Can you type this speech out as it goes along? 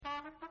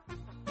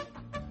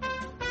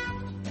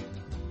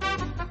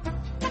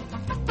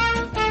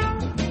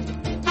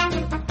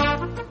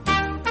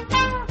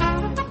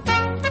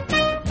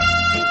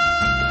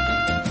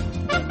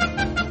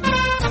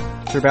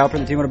Sir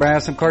Balpert, Team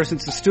Brass, I'm Carson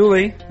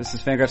Sestouli. This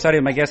is Fangraphs Audio.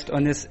 My guest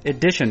on this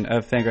edition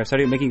of Fangraphs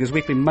Audio, making his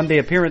weekly Monday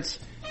appearance.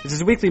 This is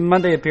a weekly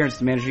Monday appearance,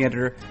 the managing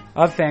editor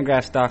of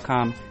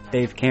Fangraphs.com,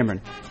 Dave Cameron.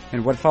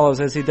 And what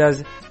follows, as he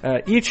does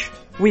each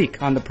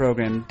week on the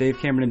program, Dave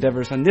Cameron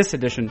endeavors on this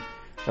edition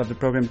of the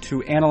program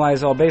to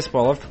analyze all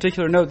baseball. Of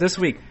particular note this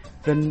week,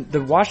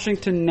 the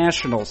Washington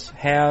Nationals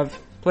have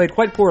played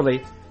quite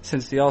poorly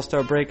since the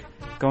All-Star break,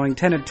 going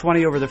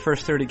 10-20 over the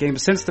first 30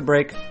 games since the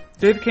break.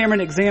 Dave Cameron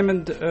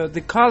examined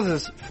the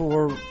causes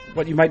for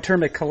what you might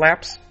term a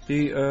collapse.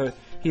 He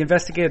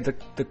investigated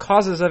the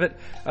causes of it.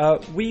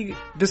 We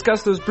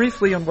discussed those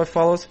briefly on what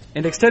follows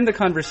and extend the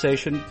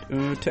conversation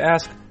to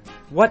ask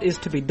what is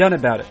to be done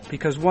about it.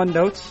 Because one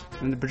notes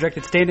in the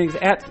projected standings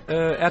at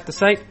the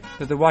site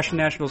that the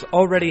Washington Nationals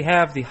already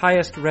have the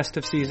highest rest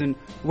of season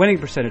winning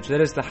percentage.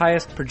 That is the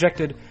highest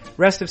projected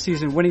rest of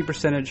season winning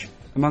percentage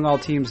among all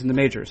teams in the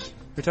majors.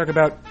 We talk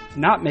about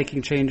not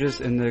making changes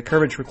and the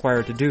courage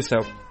required to do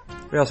so.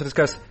 We also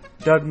discuss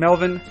Doug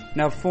Melvin,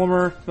 now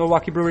former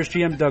Milwaukee Brewers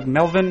GM Doug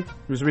Melvin,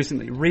 who was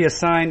recently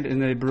reassigned in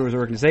the Brewers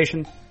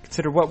organization.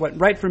 Consider what went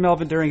right for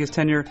Melvin during his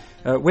tenure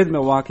with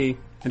Milwaukee,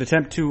 an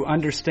attempt to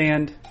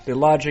understand the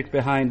logic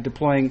behind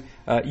deploying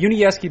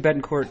Yuniesky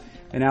Betancourt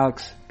and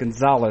Alex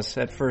Gonzalez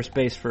at first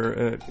base for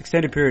an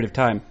extended period of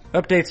time.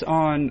 Updates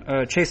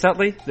on Chase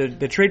Utley,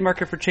 the trade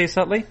market for Chase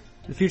Utley,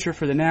 the future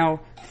for the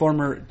now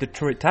former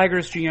Detroit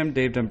Tigers GM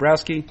Dave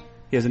Dombrowski.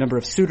 He has a number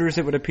of suitors,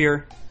 it would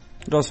appear.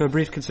 And also a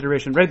brief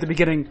consideration right at the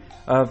beginning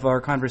of our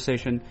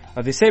conversation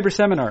of the Sabre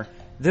Seminar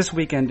this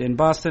weekend in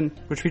Boston,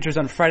 which features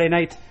on Friday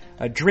night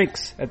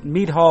drinks at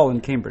Mead Hall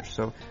in Cambridge.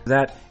 So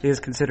that is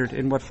considered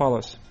in what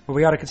follows. What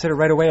we ought to consider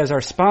right away as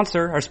our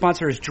sponsor. Our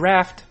sponsor is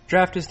Draft.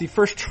 Draft is the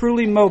first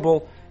truly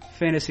mobile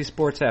fantasy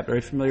sports app. Are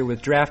you familiar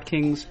with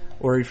DraftKings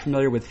or are you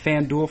familiar with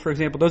FanDuel, for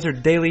example? Those are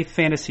daily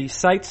fantasy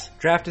sites.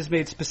 Draft is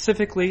made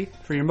specifically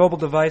for your mobile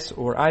device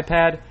or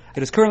iPad.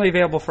 It is currently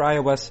available for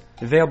iOS,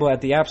 available at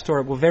the App Store.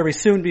 It will very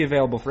soon be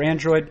available for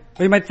Android.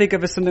 What you might think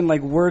of as something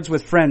like Words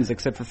with Friends,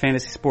 except for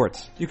fantasy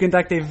sports. You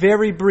conduct a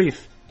very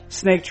brief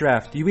snake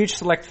draft. You each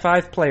select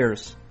 5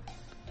 players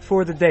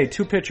for the day,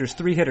 2 pitchers,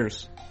 3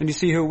 hitters, and you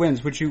see who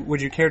wins. Would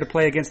you care to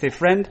play against a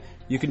friend?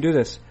 You can do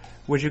this.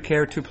 Would you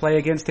care to play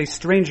against a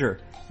stranger?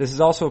 This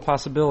is also a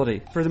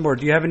possibility. Furthermore,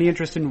 do you have any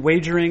interest in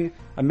wagering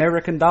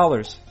American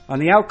dollars on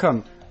the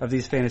outcome of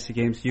these fantasy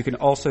games? You can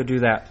also do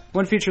that.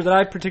 One feature that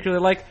I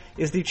particularly like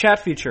is the chat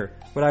feature.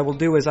 What I will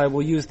do is I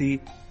will use the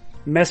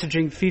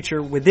messaging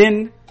feature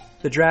within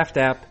the Draft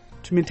app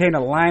to maintain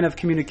a line of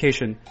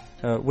communication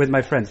with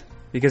my friends.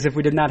 Because if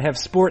we did not have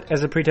sport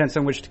as a pretense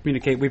on which to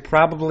communicate, we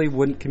probably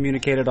wouldn't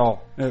communicate at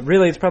all.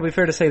 Really, it's probably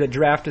fair to say that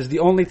Draft is the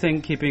only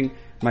thing keeping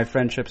my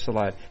friendships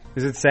alive.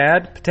 Is it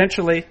sad?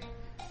 Potentially.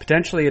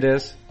 Potentially it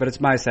is, but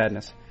it's my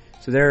sadness.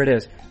 So there it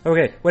is.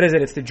 Okay, what is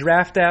it? It's the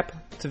Draft app.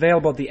 It's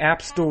available at the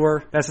App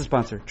Store. That's the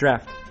sponsor.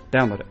 Draft.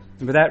 Download it.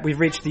 And with that, we've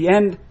reached the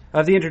end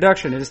of the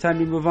introduction. It is time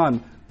to move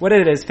on. What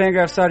it is,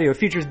 Fangraphs Audio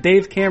features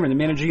Dave Cameron, the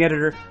managing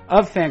editor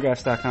of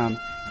Fangraphs.com,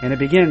 and it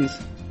begins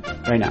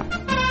right now.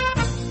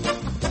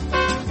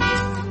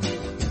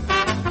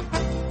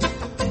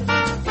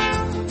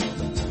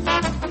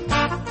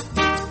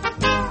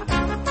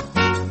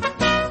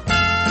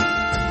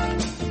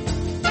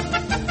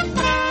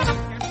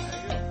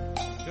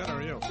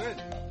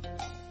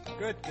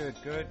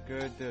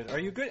 Good. Are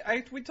you good?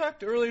 We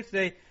talked earlier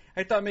today.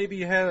 I thought maybe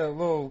you had a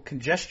little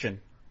congestion.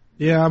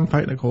 Yeah, I'm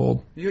fighting a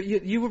cold.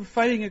 You were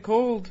fighting a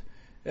cold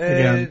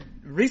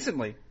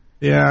recently.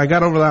 Yeah, I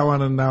got over that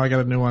one, and now I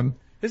got a new one.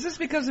 Is this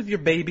because of your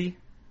baby?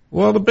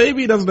 Well, the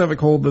baby doesn't have a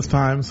cold this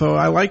time, so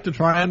I like to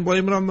try and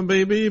blame it on the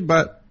baby,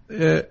 but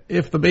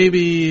if the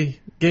baby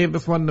gave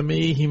this one to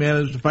me, he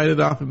managed to fight it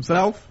off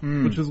himself,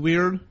 which is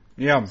weird.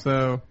 Yeah.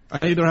 So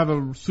I either have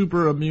a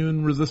super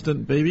immune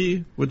resistant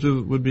baby, which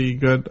would be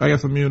good. I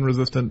guess immune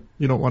resistant.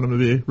 You don't want him to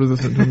be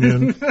resistant to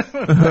immune.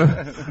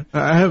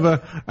 I have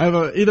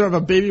either a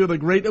baby with a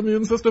great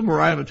immune system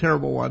or I have a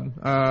terrible one,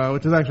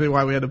 which is actually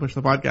why we had to push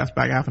the podcast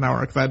back half an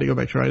hour because I had to go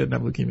make sure I didn't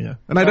have leukemia,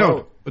 and I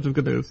don't, which is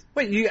good news.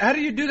 Wait, how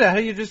do you do that? How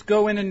do you just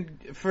go in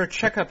and for a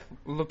checkup,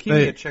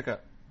 leukemia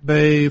checkup?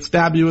 They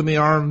stab you in the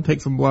arm, take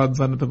some blood,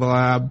 send it to the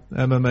lab,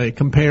 and then they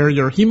compare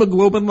your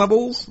hemoglobin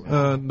levels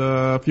and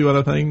a few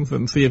other things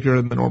and see if you're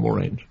in the normal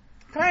range.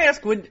 Can I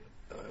ask,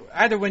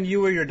 when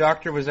you or your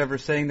doctor was ever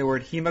saying the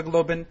word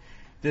hemoglobin,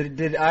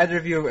 did either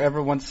of you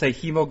ever once say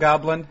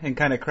hemogoblin and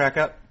kind of crack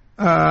up?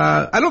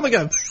 I don't think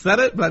I've said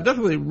it, but I've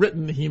definitely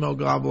written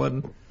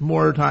hemogoblin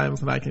more times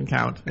than I can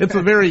count. It's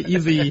a very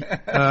easy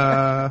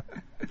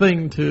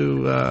thing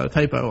to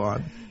typo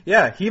on.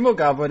 Yeah,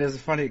 hemogoblin is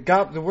funny.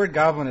 The word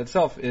goblin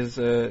itself is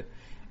a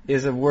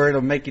word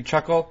that'll make you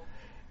chuckle.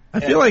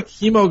 I feel like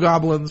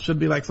hemogoblins should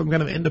be like some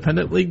kind of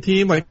independent league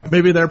team. Like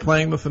maybe they're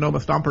playing the Sonoma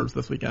Stompers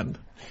this weekend.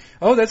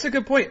 Oh, that's a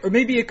good point. Or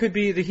maybe it could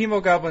be the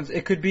hemogoblins.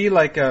 It could be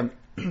like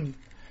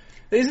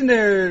isn't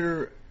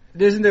there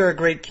a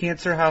great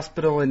cancer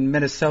hospital in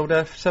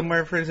Minnesota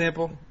somewhere, for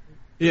example?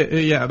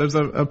 Yeah. There's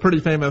a pretty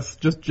famous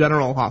just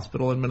general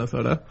hospital in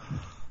Minnesota.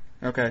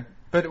 Okay.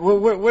 But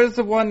where's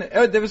the one?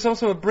 Oh, there was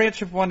also a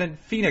branch of one in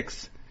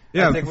Phoenix.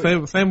 Yeah, it's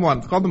the same one.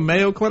 It's called the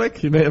Mayo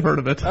Clinic. You may have heard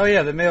of it. Oh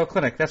yeah, the Mayo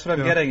Clinic. That's what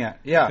I'm getting at.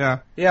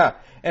 Yeah.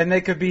 And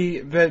they could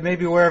be, but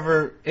maybe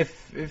wherever,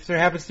 if there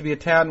happens to be a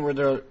town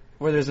where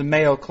there's a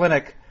Mayo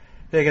Clinic,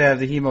 they could have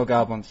the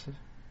Hemogoblins.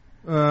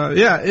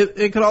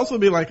 It could also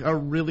be like a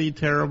really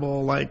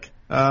terrible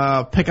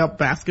pickup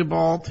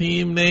basketball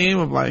team name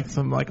of like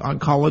some like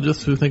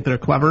oncologists who think they're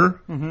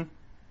clever. Mm-hmm.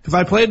 Because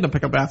I played in a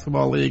pickup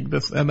basketball league,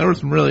 and there were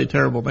some really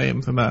terrible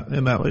names in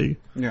that league.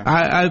 Yeah.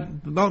 I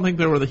don't think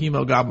there were the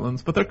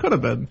Hemogoblins, but there could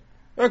have been.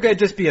 Or it could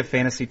just be a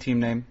fantasy team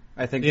name,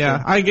 I think. Yeah,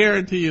 so. I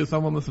guarantee you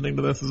someone listening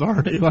to this is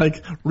already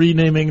like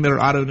renaming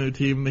their auto-new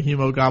team the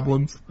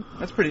Hemogoblins.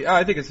 That's pretty,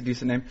 I think it's a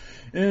decent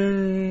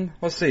name.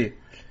 Let's see.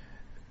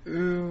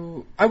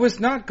 I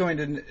was not going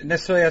to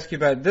necessarily ask you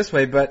about it this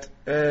way, but,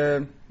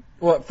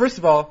 well, first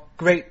of all,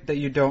 great that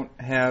you don't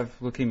have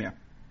leukemia.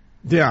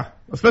 Yeah,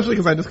 especially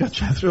because I just got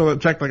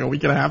checked like a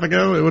week and a half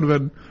ago. It would have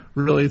been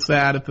really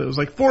sad if it was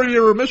like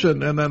 4-year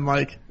remission and then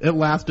like it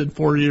lasted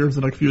 4 years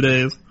in a few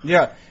days.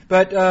 Yeah,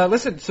 but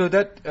listen, so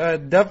that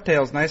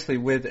dovetails nicely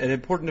with an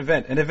important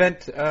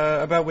event,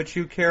 about which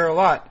you care a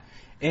lot,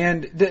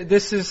 and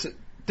this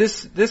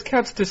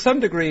counts to some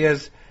degree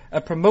as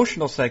a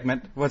promotional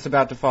segment. What's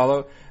about to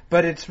follow,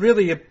 but it's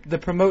really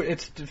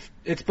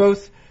It's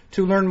both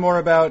to learn more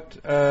about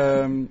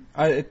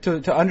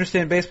to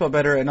understand baseball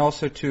better, and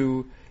also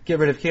to get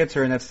rid of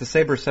cancer, and that's the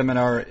SABR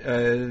seminar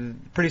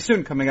pretty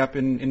soon coming up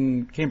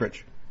in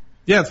Cambridge.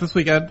 Yeah, it's this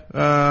weekend.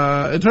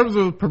 In terms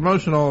of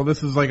promotional,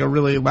 this is like a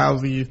really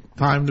lousy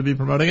time to be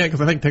promoting it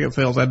because I think ticket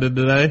sales ended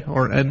today,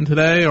 or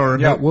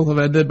will have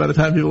ended by the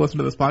time people listen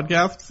to this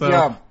podcast. So,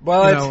 yeah,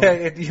 well,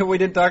 we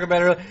didn't talk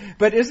about it earlier.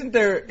 But isn't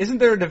there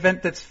an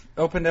event that's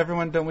open to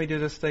everyone? Don't we do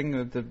this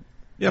thing?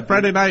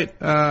 Friday night,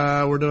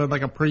 we're doing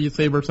like a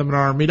pre-SABR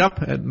seminar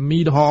meetup at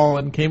Mead Hall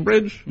in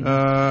Cambridge.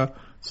 Mm-hmm.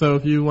 So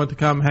if you want to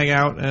come hang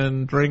out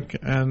and drink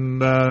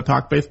and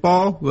talk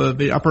baseball,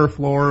 the upper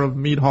floor of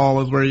Mead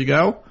Hall is where you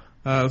go.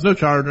 There's no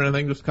charge or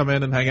anything, just come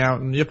in and hang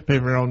out, and you have to pay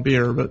for your own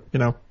beer, but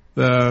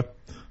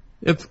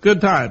it's a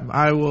good time.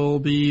 I will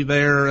be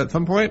there at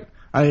some point.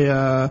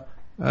 I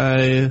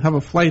have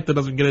a flight that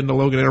doesn't get into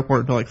Logan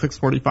Airport until like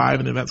 6:45,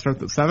 and the event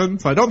starts at 7,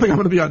 so I don't think I'm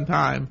going to be on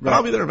time, but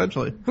I'll be there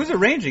eventually. Who's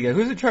arranging it?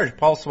 Who's in charge?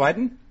 Paul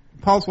Swiden?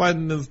 Paul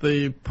Swiden is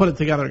the put it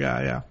together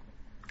guy, yeah.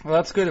 Well,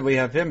 that's good that we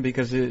have him,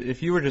 because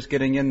if you were just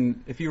getting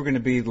in, if you were going to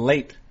be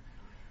late,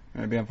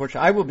 it would be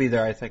unfortunate. I will be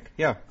there, I think.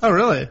 Yeah. Oh,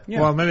 really?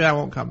 Yeah. Well, maybe I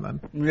won't come then.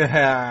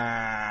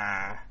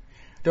 Yeah.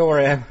 Don't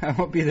worry, I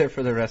won't be there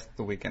for the rest of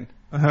the weekend.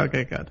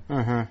 Okay, good.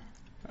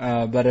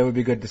 But it would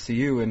be good to see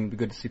you, and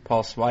good to see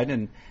Paul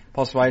Swiden.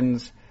 Paul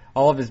Swiden's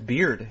all of his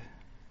beard.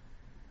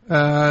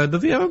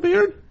 Does he have a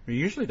beard? He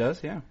usually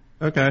does, yeah.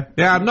 Okay.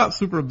 Yeah, I'm not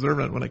super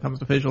observant when it comes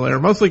to facial hair,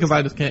 mostly because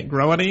I just can't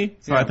grow any,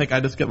 so I think I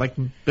just get like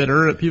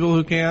bitter at people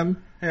who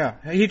can. Yeah,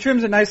 he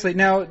trims it nicely.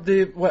 Now,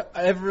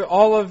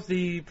 all of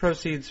the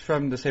proceeds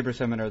from the SABR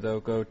seminar, though,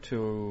 go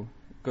to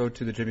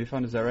the Jimmy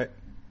Fund. Is that right?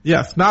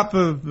 Yes, not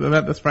the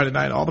event this Friday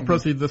night. All the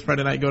proceeds this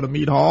Friday night go to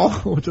Mead Hall,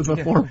 which is a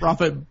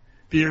for-profit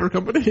beer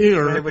company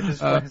or which is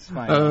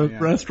fine,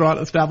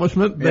 restaurant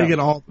establishment. They get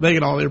all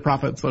their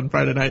profits on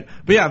Friday night.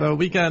 But yeah, the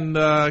weekend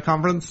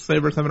conference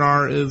SABR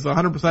seminar is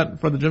 100%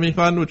 for the Jimmy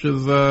Fund, which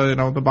is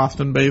the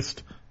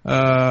Boston-based,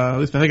 at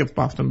least I think it's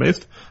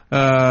Boston-based,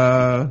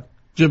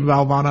 Jim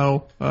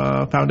Valvano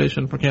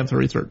Foundation for Cancer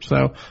Research.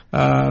 So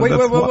wait,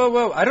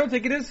 whoa! I don't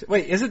think it is.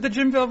 Wait, is it the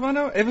Jim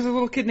Valvano? It was a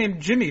little kid named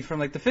Jimmy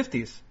from like the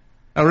 50s.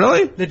 Oh,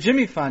 really? The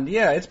Jimmy Fund,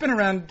 yeah. It's been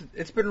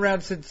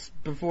around since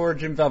before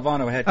Jim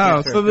Valvano had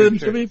cancer. Oh, so the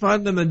Jimmy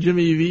Fund and the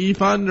Jimmy V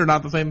Fund are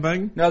not the same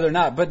thing? No, they're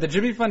not. But the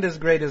Jimmy Fund is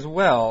great as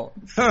well.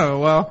 Oh,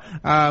 well,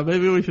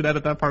 maybe we should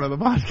edit that part of the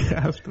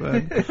podcast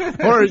then.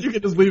 Or you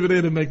could just leave it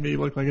in and make me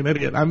look like an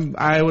idiot.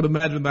 I would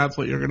imagine that's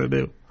what you're going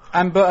to do.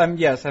 I'm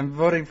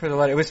voting for the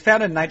letter. It was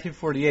founded in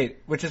 1948,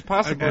 which is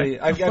possibly,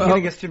 I'm going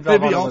to guess Jim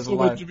Valvano maybe was alive. Maybe also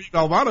when Jimmy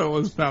Valvano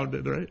was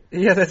founded, right?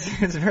 Yeah,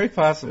 it's very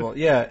possible.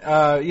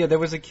 Yeah, there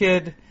was a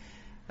kid,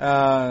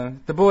 the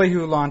boy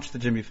who launched the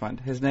Jimmy Fund.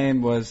 His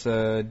name was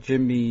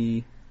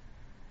Jimmy.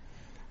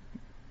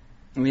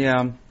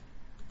 Yeah,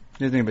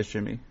 his name was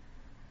Jimmy.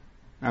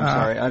 I'm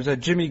sorry. I was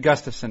Jimmy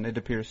Gustafson. It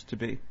appears to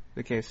be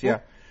the case. Yeah.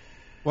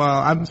 Well,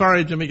 I'm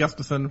sorry, Jimmy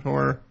Gustafson,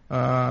 for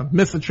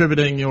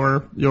misattributing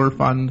your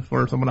fund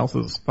for someone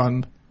else's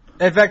fund.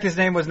 In fact, his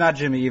name was not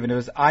Jimmy even. It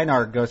was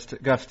Einar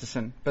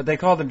Gustafson, but they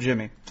called him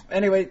Jimmy.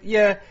 Anyway,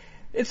 yeah,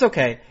 it's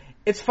okay.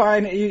 It's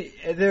fine.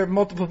 There are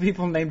multiple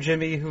people named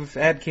Jimmy who've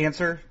had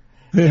cancer,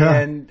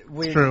 and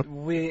we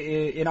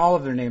in all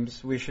of their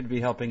names, we should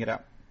be helping it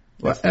out.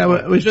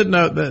 We should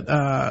note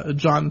that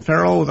John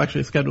Farrell was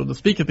actually scheduled to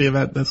speak at the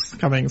event this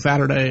coming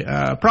Saturday.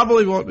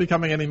 Probably won't be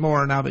coming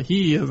anymore now that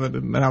he has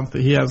announced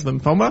that he has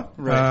lymphoma.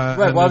 Right.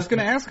 Well, I was going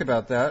to ask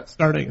about that.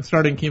 Starting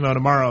chemo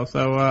tomorrow.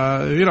 So,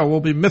 we'll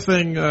be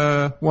missing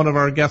one of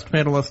our guest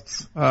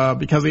panelists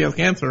because he has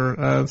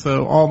cancer.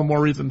 So all the more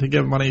reason to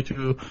give money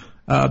to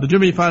the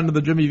Jimmy Fund,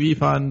 the Jimmy V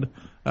Fund,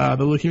 the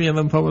Leukemia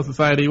and Lymphoma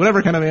Society,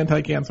 whatever kind of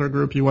anti-cancer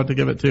group you want to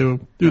give it to,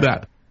 do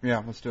that.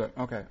 Yeah, let's do it.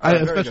 Okay. I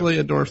especially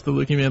endorse the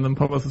Leukemia and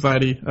Lymphoma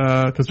Society,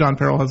 because John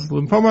Farrell has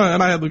lymphoma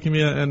and I had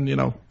leukemia,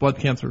 and, blood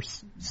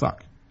cancers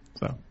suck.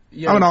 So,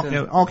 yeah, I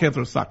mean, all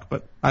cancers suck,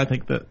 but I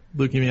think that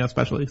leukemia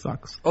especially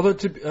sucks. Although,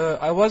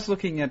 I was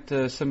looking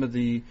at some of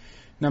the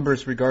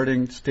numbers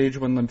regarding stage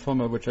 1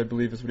 lymphoma, which I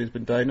believe is what he's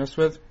been diagnosed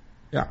with.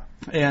 Yeah.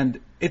 And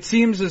it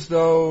seems as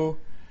though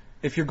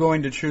if you're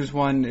going to choose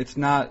one, it's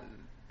not...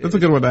 It's a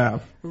good one to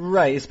have.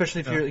 Right,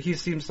 especially if he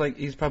seems like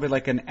he's probably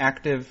like an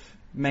active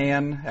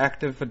man,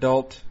 active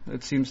adult.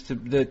 It seems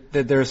that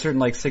there are certain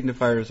like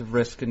signifiers of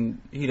risk,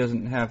 and he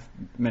doesn't have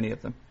many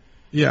of them.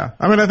 Yeah.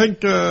 I mean, I think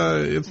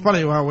it's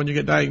funny how when you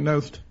get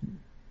diagnosed,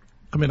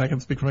 I mean, I can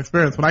speak from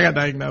experience. When I got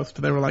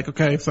diagnosed, they were like,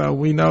 okay, so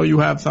we know you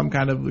have some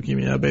kind of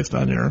leukemia based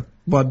on your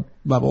blood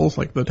levels,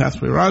 like the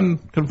test we run,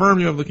 confirm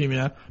you have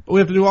leukemia, but we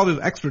have to do all these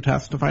extra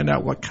tests to find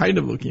out what kind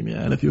of leukemia.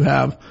 And if you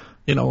have,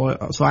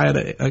 so I had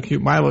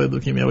acute myeloid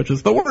leukemia, which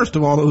is the worst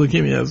of all the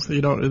leukemias.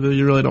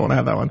 You really don't want to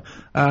have that one.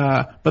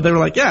 But they were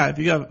like, yeah, if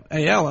you have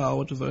ALL,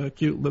 which is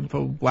acute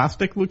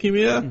lymphoblastic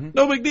leukemia,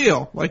 no big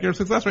deal. Like your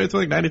success rate's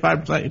like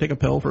 95%. You take a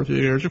pill for a few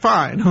years, you're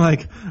fine.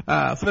 So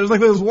there's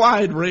like this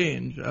wide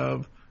range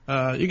of,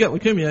 you get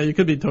leukemia, you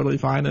could be totally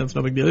fine, and it's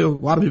no big deal. A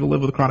lot of people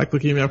live with chronic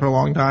leukemia for a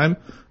long time.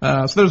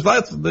 So there's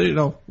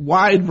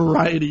wide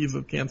varieties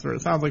of cancer.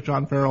 It sounds like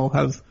John Farrell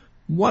has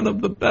one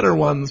of the better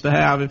ones to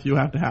have if you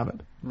have to have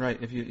it. Right.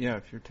 If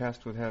you're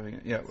tasked with having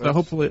it. Yeah. So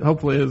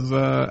hopefully his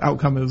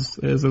outcome is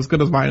as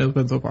good as mine has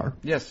been so far.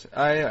 Yes.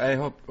 I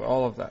hope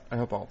all of that.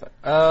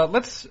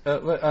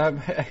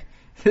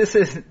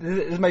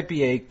 This might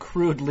be a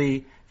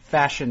crudely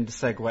fashioned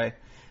segue.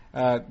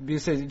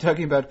 You're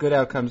talking about good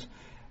outcomes.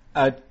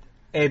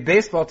 A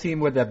baseball team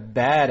with a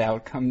bad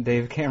outcome,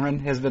 Dave Cameron,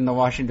 has been the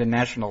Washington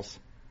Nationals.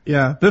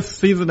 Yeah, this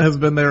season has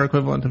been their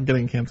equivalent of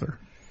getting cancer.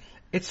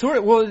 It's sort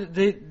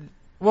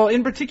of,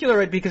 in particular,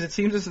 right, because it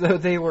seems as though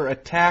they were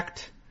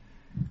attacked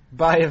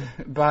by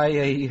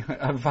a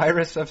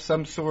virus of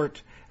some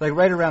sort, like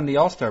right around the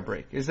All-Star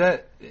break. Is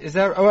that,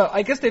 well,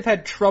 I guess they've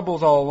had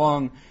troubles all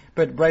along,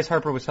 but Bryce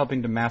Harper was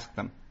helping to mask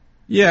them.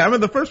 Yeah, I mean,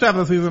 the first half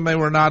of the season, they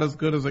were not as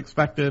good as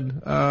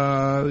expected,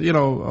 a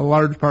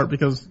large part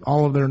because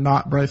all of their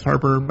not Bryce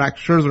Harper, Max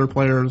Scherzer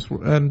players,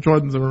 and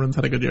Jordan Zimmerman's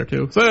had a good year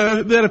too.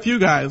 So they had a few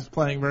guys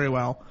playing very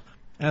well,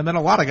 and then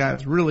a lot of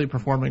guys really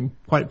performing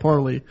quite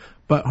poorly,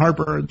 but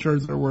Harper and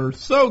Scherzer were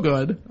so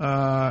good,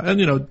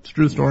 and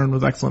Drew Storen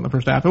was excellent in the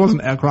first half. It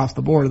wasn't across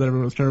the board that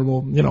everyone was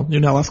terrible.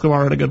 Yunel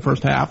Escobar had a good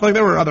first half. Like,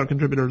 there were other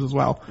contributors as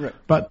well. Right.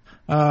 But,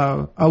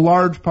 a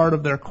large part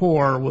of their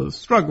core was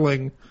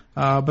struggling,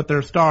 but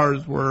their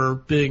stars were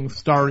being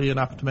starry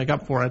enough to make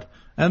up for it.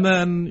 And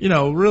then,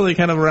 really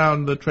kind of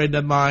around the trade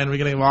deadline,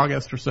 beginning of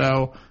August or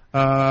so,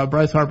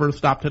 Bryce Harper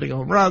stopped hitting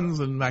home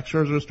runs and Max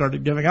Scherzer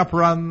started giving up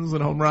runs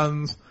and home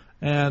runs.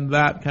 And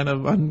that kind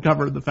of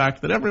uncovered the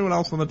fact that everyone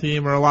else on the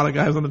team, or a lot of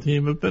guys on the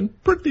team, have been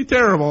pretty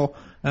terrible.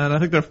 And I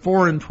think they're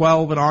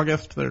 4-12 in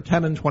August. They're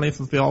 10-20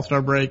 since the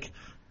All-Star break.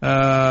 They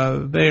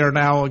are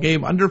now a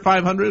game under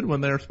 500 when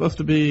they're supposed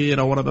to be,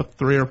 one of the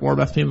 3 or 4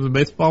 best teams in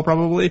baseball,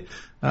 probably.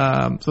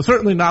 So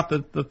certainly not the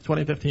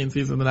 2015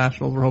 season the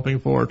Nationals were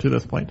hoping for to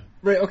this point.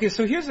 Right. Okay.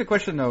 So here's the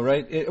question, though.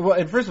 Right.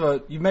 And first of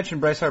all, you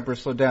mentioned Bryce Harper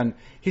slowed down.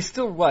 He's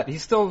still what?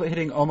 He's still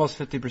hitting almost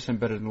 50%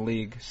 better than the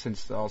league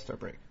since the All-Star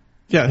break.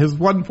 Yeah, his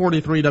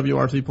 143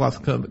 WRC plus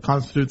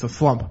constitutes a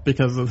slump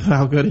because of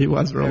how good he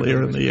was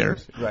earlier in the year.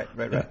 Right.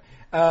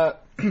 Yeah.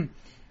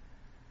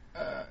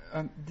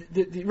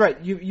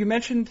 Right. You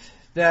mentioned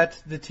that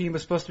the team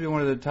was supposed to be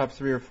one of the top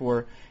 3 or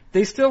 4.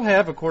 They still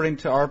have, according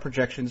to our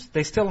projections,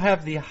 they still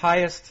have the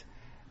highest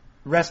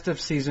rest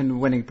of season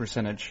winning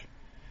percentage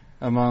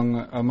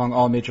among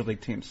all major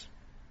league teams.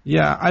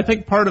 Yeah, I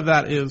think part of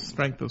that is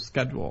strength of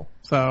schedule.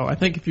 So I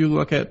think if you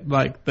look at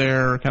like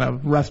their kind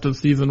of rest of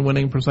season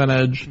winning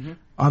percentage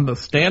on the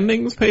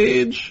standings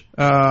page,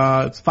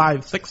 it's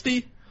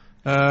 560.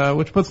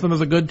 Which puts them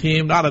as a good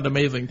team, not an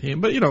amazing team,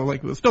 but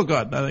it's still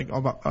good. I think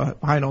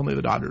behind only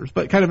the Dodgers,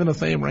 but kind of in the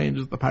same range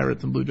as the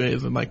Pirates and Blue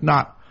Jays, and like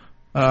not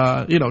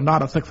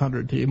a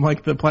 600 team,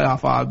 like the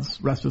playoff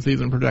odds rest of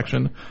season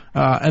projection.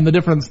 And the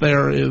difference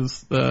there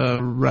is the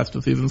rest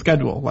of season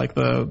schedule. Like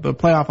the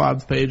playoff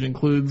odds page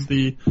includes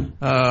the,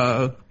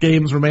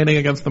 games remaining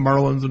against the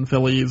Marlins and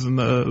Phillies, and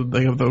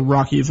they have the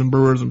Rockies and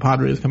Brewers and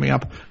Padres coming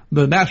up.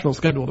 The National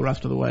schedule the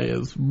rest of the way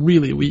is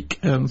really weak.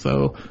 And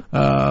so,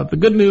 the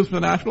good news for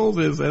the Nationals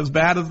is as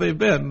bad as they've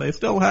been, they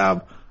still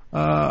have,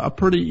 a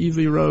pretty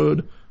easy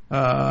road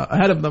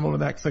ahead of them over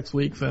the next 6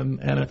 weeks, and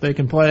if they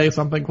can play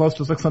something close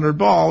to 600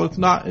 ball, it's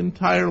not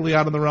entirely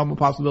out of the realm of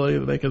possibility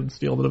that they could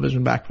steal the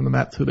division back from the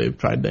Mets, who they've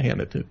tried to hand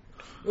it to.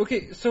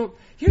 Okay, so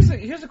here's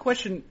a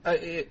question.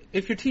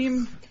 If your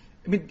team,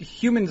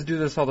 humans do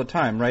this all the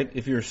time, right?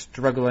 If you're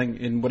struggling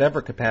in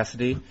whatever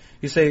capacity,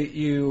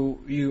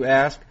 you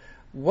ask,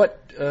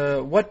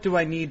 what do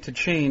I need to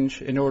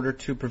change in order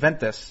to prevent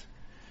this?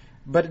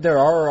 But there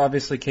are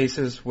obviously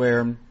cases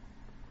where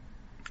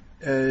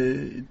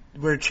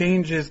where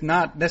change is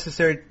not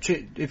necessary.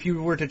 If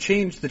you were to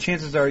change, the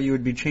chances are you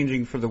would be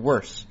changing for the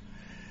worse.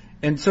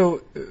 And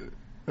so,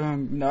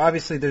 now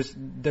obviously,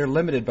 they're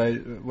limited by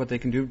what they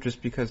can do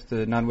just because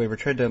the non-waiver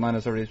trade deadline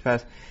has already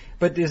passed.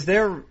 But is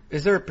there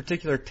a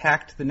particular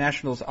tact the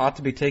Nationals ought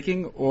to be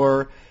taking,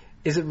 or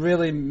is it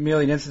really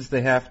merely an instance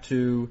they have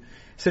to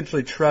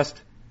essentially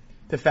trust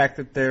the fact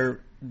that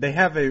they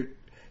have a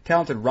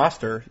talented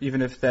roster,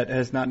 even if that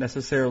has not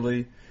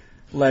necessarily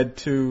led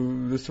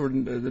to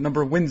the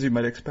number of wins you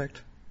might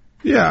expect?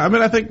 Yeah, I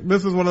mean, I think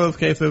this is one of those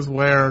cases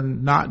where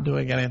not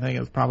doing anything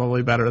is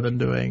probably better than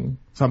doing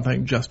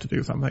something just to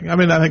do something. I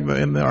mean, I think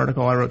in the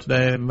article I wrote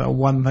today, the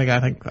one thing I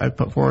think I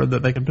put forward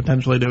that they could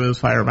potentially do is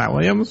fire Matt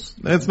Williams.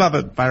 It's not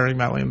that firing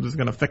Matt Williams is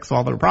going to fix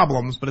all their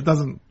problems, but it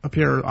doesn't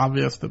appear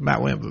obvious that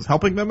Matt Williams is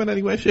helping them in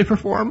any way, shape, or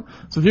form.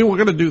 So if you were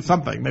going to do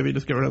something, maybe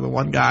just get rid of the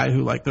one guy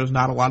who, like, there's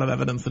not a lot of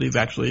evidence that he's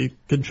actually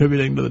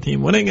contributing to the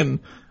team winning, and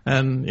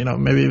you know,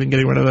 maybe even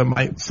getting rid of him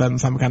might send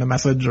some kind of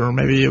message, or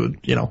maybe it would,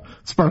 you know,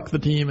 spark the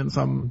team in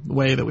some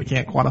way that we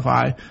can't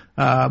quantify.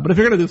 But if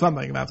you're going to do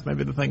something, that's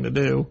maybe the thing to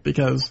do,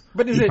 because.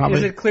 But is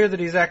it clear that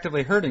he's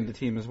actively hurting the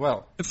team as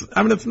well?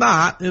 It's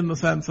not, in the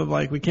sense of,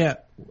 like,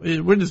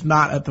 we're just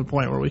not at the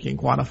point where we can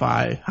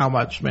quantify how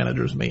much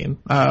managers mean.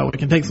 We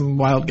can take some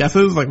wild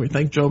guesses, like we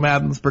think Joe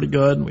Maddon's pretty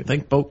good, and we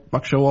think Buck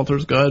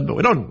Showalter's good, but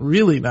we don't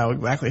really know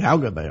exactly how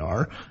good they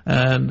are.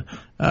 And,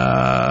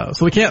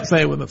 so we can't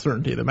say with a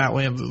certainty that Matt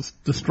Williams is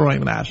destroying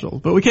the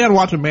Nationals, but we can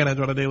watch him manage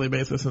on a daily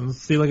basis and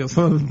see, like,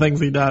 some of the things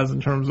he does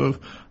in terms of,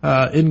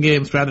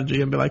 in-game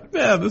strategy, and be like,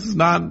 yeah, this is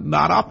not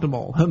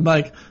optimal. And,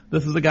 like,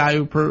 this is a guy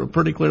who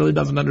pretty clearly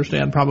doesn't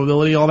understand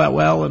probability all that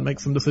well and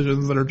makes some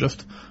decisions that are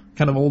just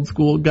kind of old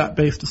school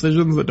gut-based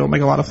decisions that don't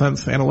make a lot of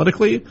sense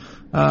analytically.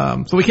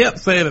 So we can't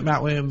say that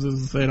Matt Williams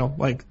is, you know,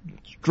 like,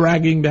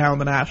 dragging down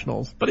the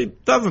Nationals, but he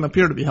doesn't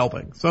appear to be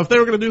helping. So if they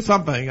were going to do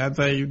something, I'd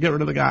say you get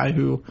rid of the guy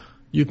who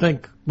you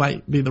think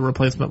might be the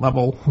replacement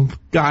level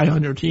guy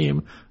on your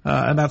team.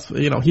 And that's,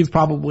 you know, he's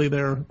probably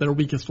their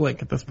weakest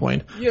link at this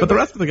point. Yeah, but the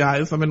rest of the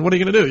guys, I mean, what are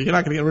you going to do? You're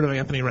not going to get rid of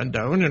Anthony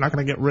Rendon. You're not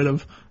going to get rid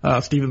of,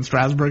 Steven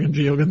Strasburg and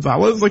Gio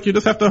Gonzalez. Like, you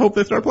just have to hope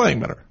they start playing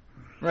better.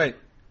 Right.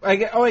 I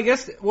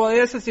guess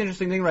that's the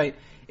interesting thing, right?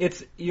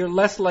 You're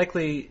less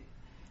likely,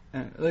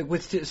 like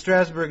with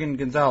Strasburg and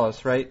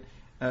Gonzalez, right?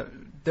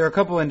 There are a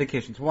couple of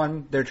indications.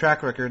 One, their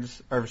track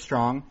records are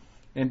strong.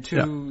 And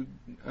two,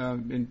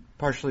 and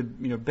partially,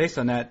 you know, based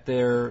on that,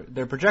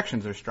 their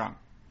projections are strong.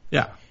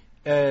 Yeah.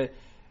 And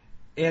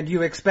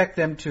you expect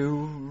them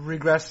to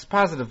regress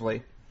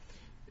positively.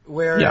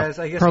 Whereas,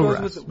 I guess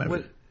progress,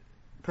 with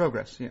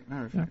progress, yeah.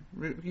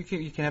 You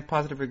can have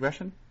positive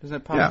regression. Isn't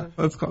it positive?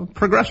 Yeah, that's called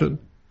progression.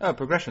 Oh,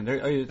 progression.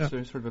 It's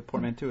sort of a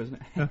portmanteau,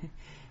 isn't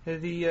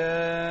it?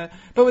 Yeah.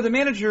 But with the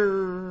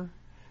manager,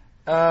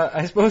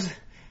 I suppose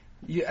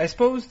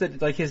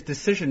that, like, his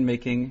decision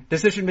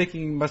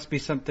making must be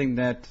something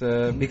that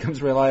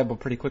becomes reliable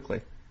pretty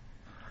quickly.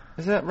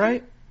 Is that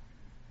right?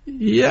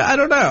 Yeah, I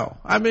don't know.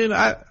 I mean,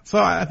 I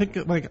think,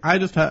 like,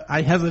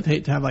 I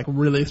hesitate to have, like,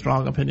 really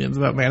strong opinions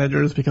about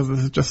managers, because this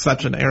is just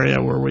such an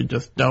area where we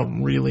just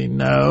don't really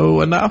know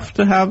enough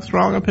to have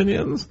strong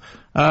opinions.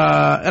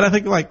 And I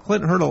think, like,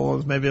 Clint Hurdle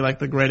is maybe, like,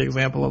 the great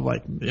example of,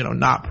 like, you know,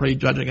 not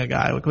prejudging a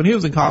guy. Like, when he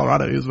was in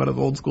Colorado, he was about as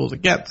old school as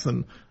it gets,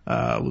 and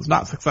was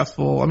not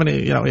successful. I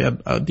mean, he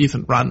had a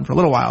decent run for a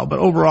little while, but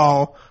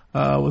overall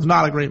was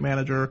not a great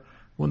manager.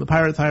 When the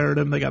Pirates hired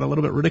him, they got a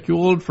little bit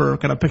ridiculed for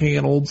kind of picking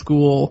an old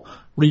school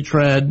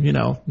retread, you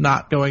know,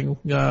 not going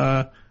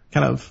kind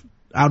of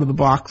out of the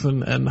box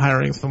and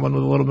hiring someone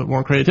with a little bit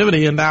more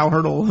creativity. And now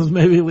Hurdle is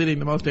maybe leading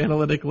the most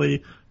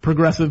analytically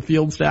progressive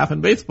field staff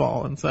in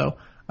baseball. And so,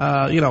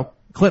 you know,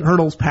 Clint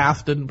Hurdle's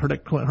past didn't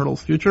predict Clint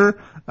Hurdle's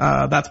future.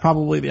 That's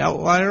probably the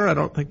outlier. I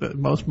don't think that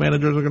most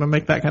managers are going to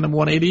make that kind of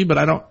 180, but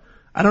I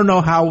don't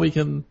know how we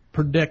can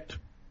predict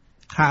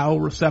how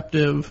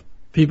receptive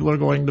people are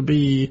going to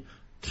be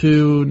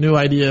to new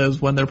ideas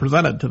when they're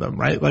presented to them,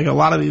 right? Like, a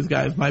lot of these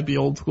guys might be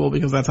old school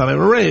because that's how they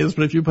were raised,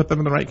 but if you put them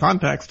in the right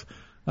context,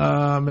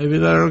 maybe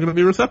they're going to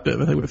be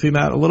receptive. I think we've seen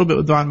that a little bit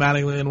with Don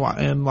Mattingly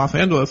in Los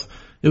Angeles.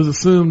 It was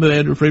assumed that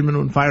Andrew Friedman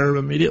would fire him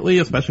immediately,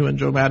 especially when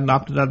Joe Maddon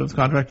opted out of his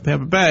contract with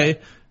Tampa Bay.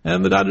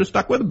 And the Dodgers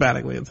stuck with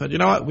Mattingly and said, you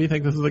know what, we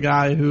think this is a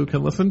guy who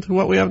can listen to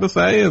what we have to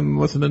say and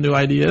listen to new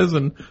ideas.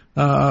 And,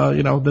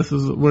 you know,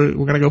 we're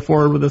going to go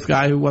forward with this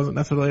guy who wasn't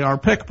necessarily our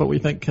pick, but we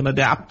think can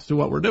adapt to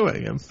what we're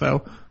doing. And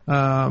so,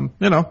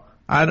 you know,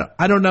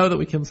 I don't know that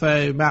we can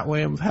say Matt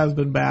Williams has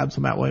been bad,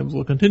 so Matt Williams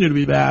will continue to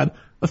be bad,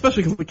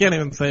 especially because we can't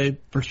even say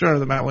for sure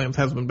that Matt Williams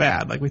has been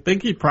bad. Like, we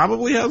think he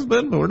probably has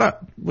been,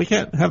 but we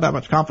can't have that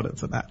much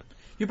confidence in that.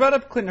 You brought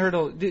up Clint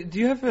Hurdle. Do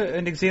you have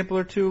an example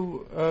or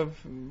two of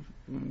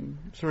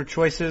sort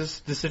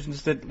of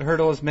decisions that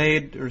Hurdle has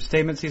made, or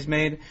statements he's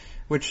made,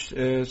 which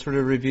sort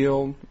of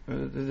reveal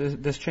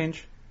this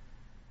change?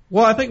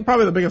 Well, I think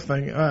probably the biggest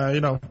thing,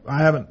 you know, I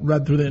haven't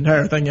read through the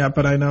entire thing yet,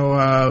 but I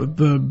know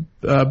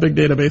the Big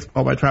Data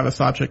Baseball by Travis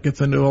Sawchik gets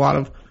into a lot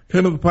of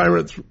kind of the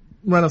Pirates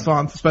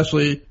renaissance,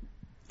 especially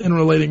in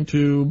relating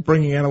to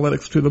bringing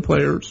analytics to the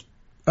players.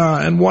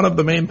 And one of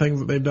the main things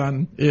that they've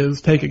done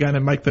is take a guy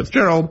named Mike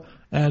Fitzgerald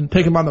and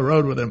take him on the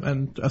road with him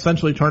and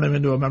essentially turn him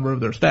into a member of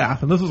their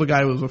staff. And this was a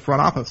guy who was a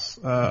front office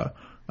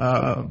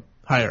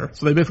hire.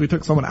 So they basically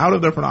took someone out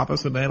of their front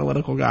office, an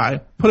analytical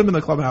guy, put him in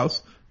the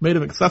clubhouse, made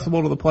him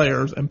accessible to the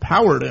players,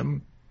 empowered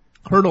him.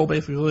 Hurdle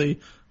basically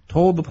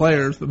told the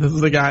players that this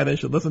is a guy they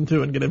should listen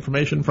to and get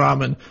information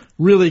from, and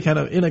really kind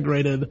of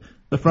integrated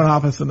the front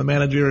office and the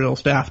managerial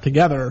staff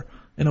together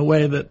in a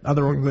way that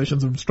other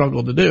organizations have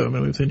struggled to do. I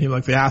mean, we've seen teams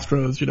like the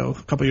Astros,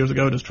 a couple of years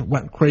ago just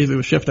went crazy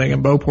with shifting,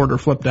 and Bo Porter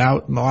flipped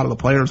out, and a lot of the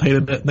players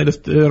hated it. And they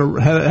just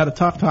had a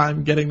tough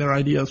time getting their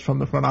ideas from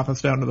the front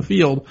office down to the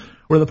field,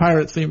 where the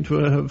Pirates seem to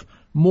have,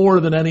 more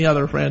than any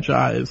other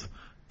franchise,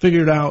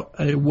 figured out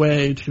a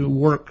way to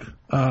work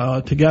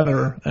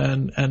together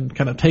and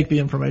kind of take the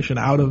information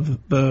out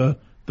of the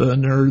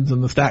nerds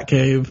and the stat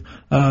cave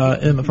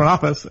in the front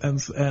office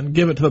and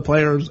give it to the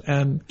players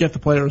and get the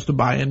players to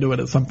buy into it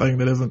as something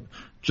that isn't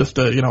just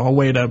a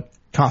way to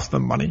cost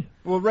them money.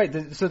 Well,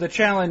 right. So the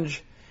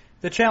challenge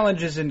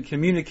is in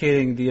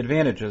communicating the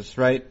advantages,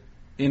 right?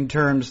 In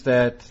terms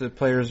that the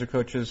players or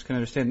coaches can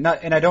understand.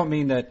 And I don't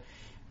mean that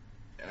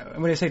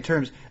when I say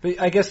terms, but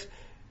I guess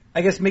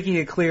making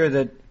it clear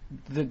that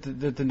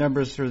the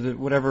numbers or the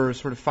whatever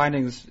sort of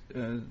findings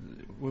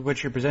with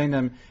which you're presenting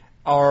them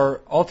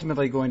are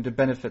ultimately going to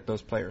benefit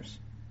those players.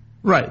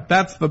 Right.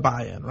 That's the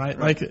buy-in, right?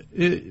 Like,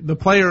 the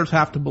players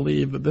have to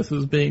believe that this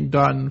is being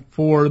done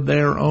for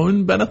their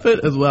own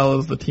benefit as well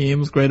as the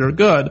team's greater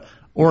good,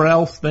 or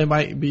else they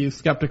might be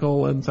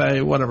skeptical and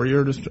say, whatever,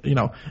 you're just,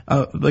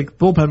 like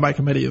bullpen by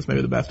committee is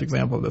maybe the best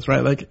example of this,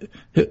 right? Like,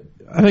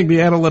 I think the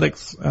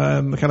analytics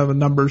and the kind of the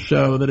numbers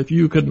show that if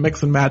you could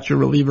mix and match your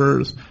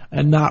relievers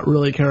and not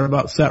really care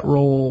about set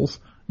roles,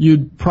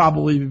 you'd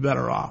probably be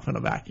better off in a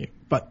vacuum.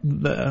 But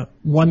the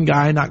one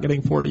guy not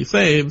getting 40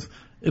 saves,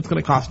 it's going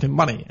to cost him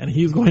money. And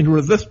he's going to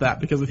resist that,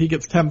 because if he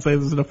gets 10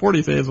 saves instead of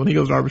 40 saves when he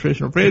goes to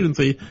arbitration or free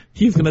agency,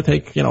 he's going to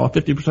take, a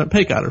 50%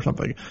 pay cut or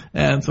something.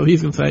 And so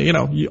he's going to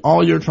say,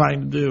 all you're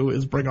trying to do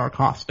is bring our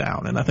costs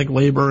down. And I think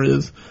labor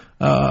is,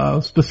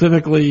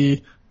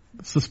 specifically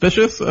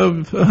suspicious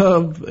of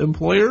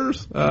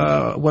employers,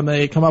 when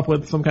they come up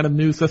with some kind of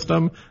new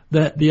system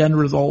that the end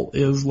result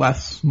is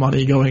less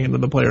money going into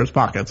the players'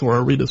 pockets or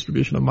a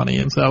redistribution of money.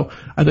 And so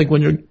I think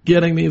when you're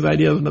getting these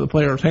ideas into the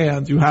players'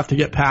 hands, you have to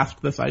get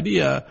past this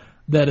idea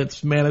that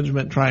it's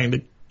management trying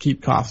to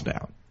keep costs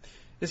down.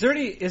 Is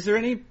there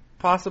any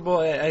possible,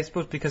 I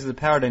suppose because of the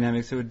power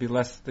dynamics it would be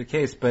less the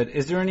case, but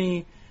is there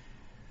any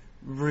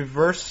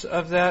reverse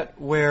of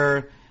that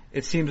where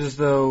it seems as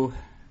though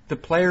the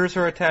players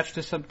are attached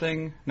to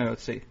something? No,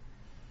 let's see.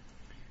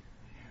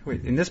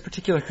 Wait, in this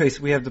particular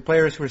case, we have the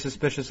players who are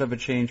suspicious of a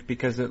change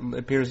because it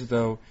appears as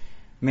though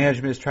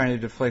management is trying to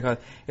deflate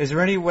costs. Is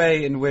there any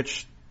way in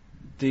which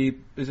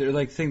is there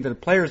like thing that the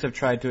players have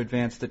tried to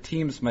advance that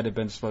teams might have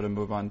been slow to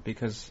move on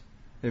because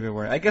they've been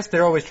worried? I guess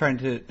they're always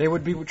they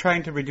would be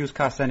trying to reduce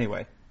costs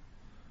anyway.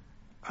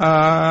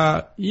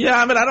 I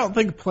don't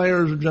think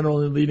players are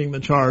generally leading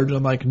the charge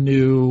on like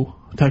new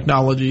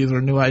technologies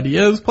or new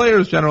ideas.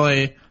 Players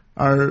generally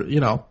are,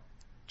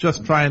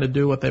 just trying to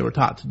do what they were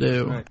taught to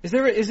do. Right.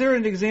 Is there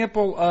an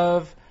example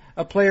of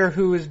a player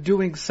who is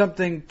doing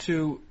something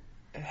to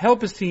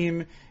help his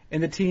team,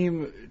 and the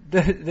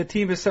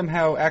team is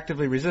somehow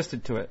actively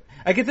resistant to it?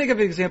 I can think of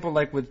an example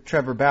like with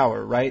Trevor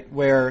Bauer, right,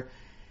 where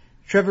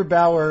Trevor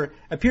Bauer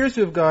appears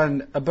to have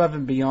gone above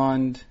and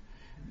beyond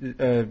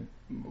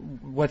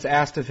what's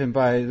asked of him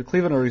by the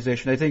Cleveland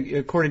organization. I think,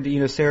 according to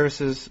Enos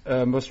Sarris's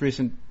most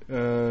recent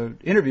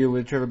interview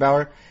with Trevor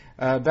Bauer,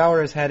 Bauer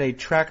has had a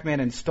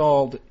TrackMan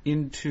installed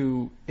in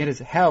his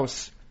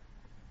house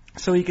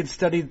so he can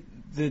study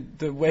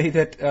the way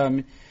that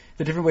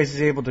the different ways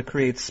he's able to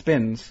create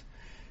spins.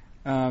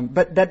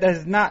 But that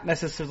does not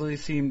necessarily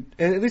seem,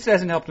 at least it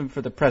hasn't helped him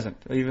for the present,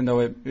 even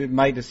though it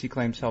might, as he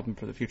claims, help him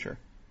for the future.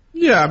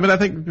 Yeah, I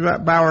think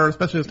Bauer,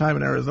 especially his time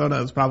in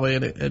Arizona, is probably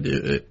an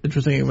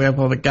interesting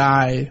example of a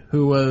guy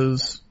who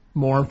was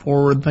more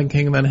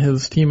forward-thinking than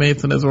his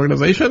teammates in his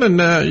organization,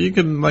 and you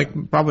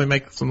can probably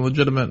make some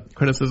legitimate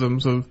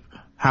criticisms of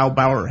how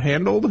Bauer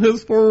handled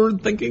his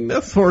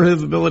forward-thinkingness or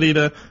his ability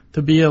to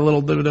be a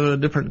little bit of a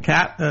different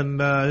cat, and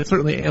it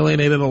certainly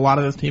alienated a lot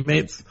of his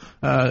teammates,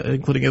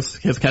 including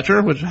his catcher,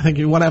 which I think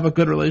you want to have a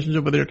good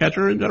relationship with your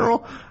catcher in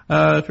general,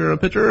 if you're a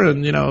pitcher,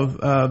 and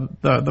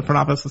the front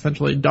office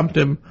essentially dumped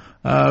him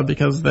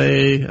because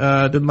they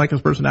didn't like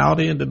his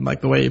personality and didn't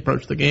like the way he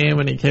approached the game,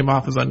 and he came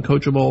off as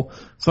uncoachable.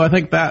 So I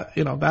think that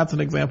that's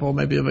an example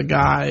maybe of a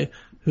guy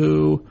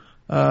who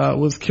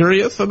was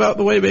curious about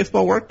the way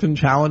baseball worked and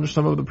challenged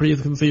some of the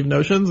preconceived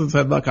notions and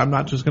said, look, I'm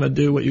not just going to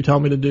do what you tell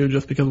me to do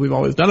just because we've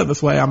always done it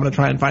this way. I'm going to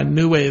try and find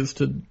new ways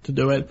to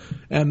do it.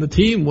 And the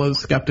team was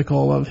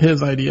skeptical of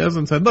his ideas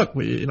and said, look,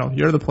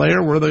 you're the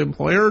player, we're the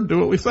employer, do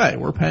what we say.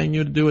 We're paying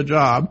you to do a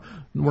job.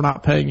 We're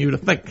not paying you to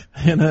think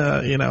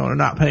we're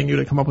not paying you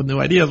to come up with new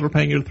ideas. We're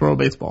paying you to throw a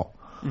baseball.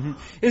 Mm-hmm.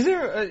 Is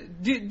there,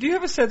 do you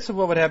have a sense of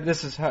what would happen?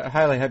 This is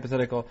highly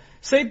hypothetical.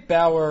 Say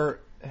Bauer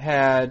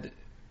had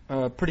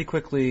pretty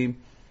quickly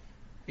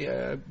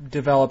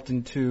developed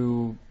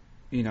into,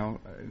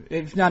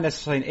 if not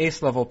necessarily an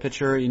ace-level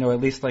pitcher, at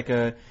least like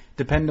a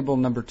dependable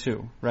number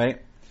 2,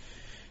 right?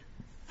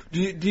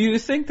 Do you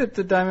think that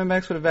the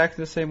Diamondbacks would have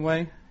acted the same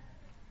way?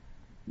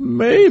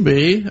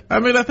 Maybe. I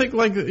mean, I think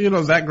Zach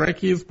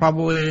Greinke is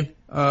probably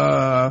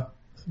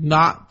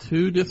not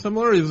too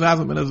dissimilar. He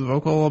hasn't been as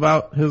vocal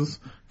about his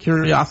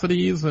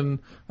curiosities, but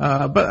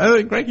I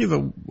think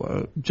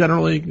Greinke's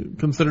generally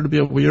considered to be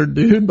a weird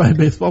dude by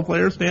baseball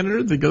player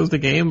standards. He goes to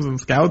games and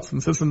scouts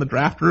and sits in the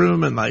draft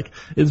room and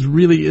is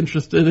really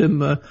interested in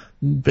the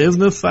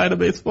business side of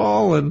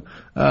baseball and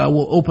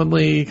will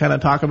openly kind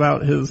of talk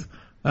about his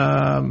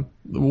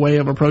way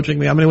of approaching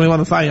when he won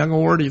the Cy Young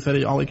Award, he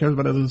said all he cares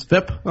about is his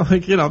FIP.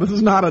 This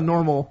is not a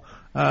normal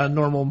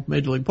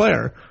major league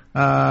player. He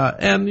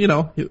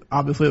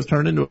obviously has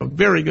turned into a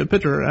very good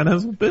pitcher and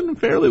has been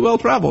fairly well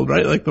traveled,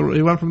 right?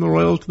 He went from the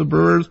Royals to the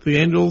Brewers to the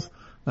Angels,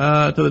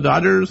 to the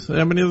Dodgers. He's,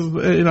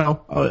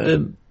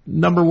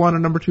 number 1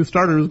 and number 2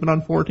 starter who's been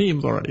on 4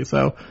 teams already.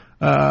 So,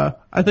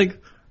 I think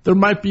there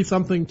might be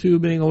something to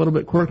being a little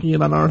bit quirky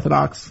and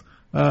unorthodox,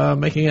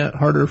 making it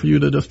harder for you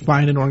to just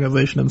find an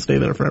organization and stay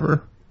there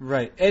forever.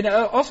 Right. And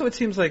also it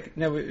seems like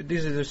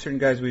these are the certain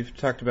guys we've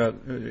talked about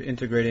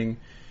integrating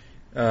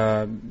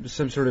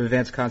some sort of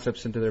advanced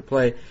concepts into their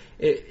play.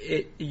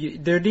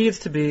 There needs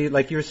to be,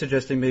 like you were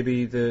suggesting,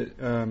 maybe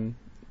the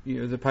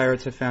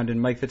Pirates have found in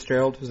Mike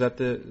Fitzgerald. Was that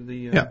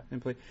the in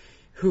play?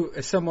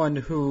 Someone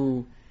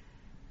who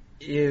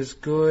is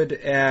good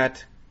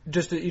at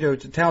just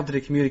talented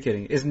at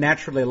communicating, is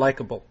naturally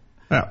likable.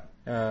 Yeah.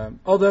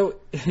 Although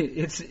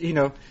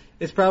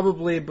it's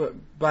probably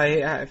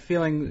by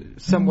feeling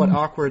somewhat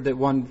awkward that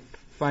one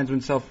finds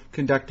oneself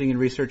conducting and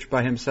research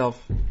by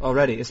himself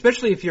already,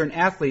 especially if you're an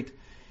athlete.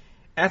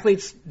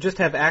 Athletes just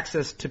have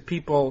access to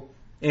people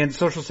and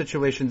social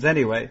situations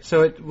anyway,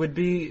 so it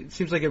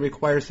seems like it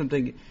requires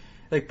something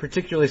like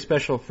particularly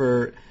special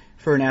for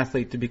an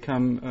athlete to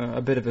become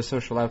a bit of a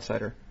social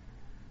outsider.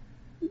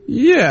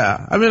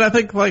 Yeah, I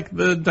think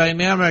the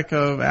dynamic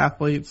of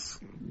athletes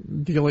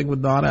dealing with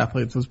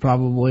non-athletes is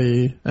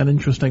probably an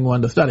interesting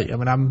one to study.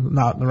 I'm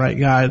not the right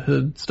guy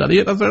to study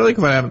it necessarily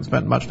because I haven't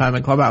spent much time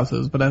in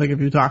clubhouses, but I think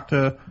if you talk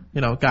to,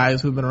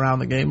 guys who've been around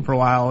the game for a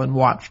while and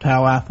watched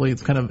how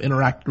athletes kind of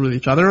interacted with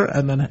each other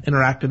and then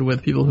interacted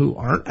with people who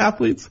aren't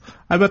athletes,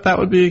 I bet that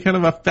would be kind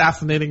of a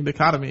fascinating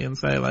dichotomy and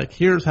say,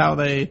 here's how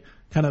they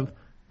kind of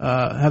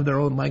have their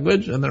own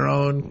language and their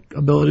own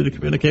ability to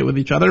communicate with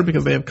each other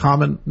because they have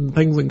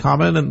things in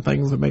common and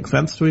things that make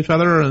sense to each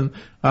other and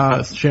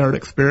shared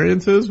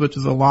experiences, which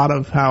is a lot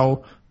of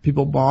how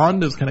people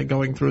bond, is kind of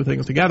going through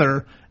things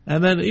together.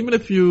 And then even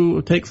if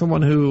you take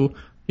someone who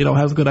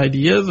has good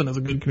ideas and is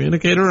a good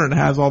communicator and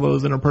has all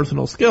those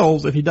interpersonal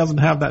skills, if he doesn't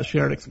have that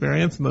shared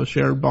experience and those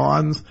shared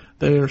bonds,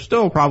 they're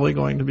still probably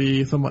going to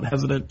be somewhat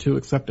hesitant to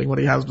accepting what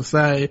he has to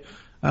say.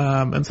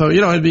 And so,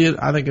 I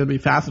think it'd be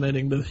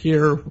fascinating to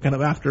hear kind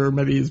of after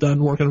maybe he's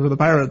done working for the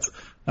Pirates,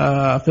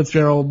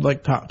 Fitzgerald,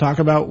 talk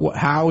about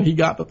how he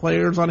got the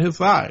players on his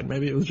side.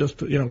 Maybe it was just,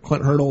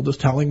 Clint Hurdle just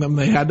telling them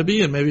they had to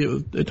be, and maybe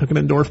it took an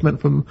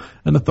endorsement from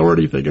an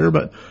authority figure,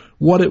 but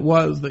what it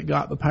was that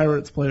got the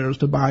Pirates players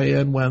to buy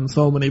in when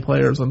so many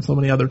players on so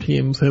many other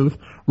teams have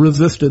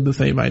resisted the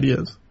same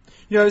ideas.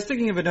 I was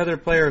thinking of another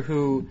player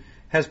who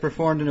has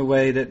performed in a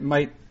way that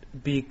might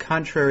be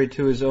contrary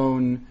to his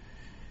own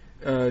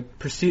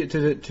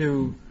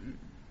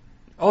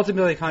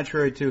ultimately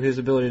contrary to his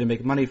ability to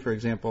make money, for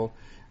example,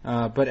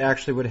 but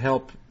actually would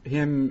help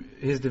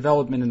his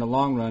development in the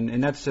long run,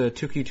 and that's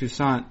Touki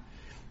Toussaint.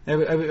 I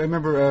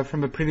remember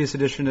from a previous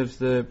edition of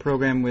the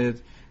program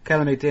with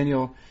Kyler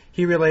McDaniel,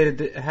 he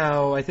related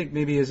how I think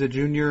maybe as a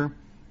junior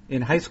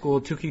in high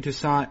school, Touki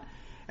Toussaint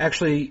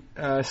actually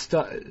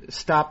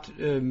stopped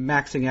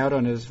maxing out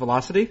on his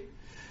velocity.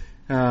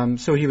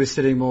 So he was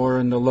sitting more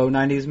in the low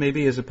 90s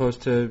maybe as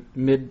opposed to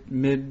mid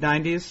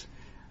 90s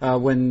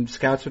when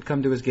scouts would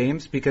come to his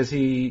games because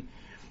he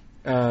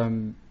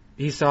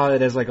saw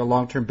it as a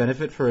long-term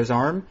benefit for his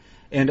arm,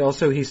 and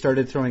also he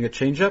started throwing a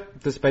changeup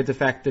despite the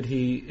fact that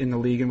he, in the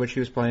league in which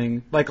he was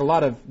playing, like a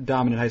lot of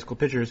dominant high school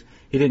pitchers,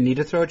 he didn't need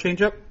to throw a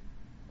changeup.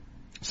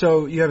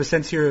 So you have a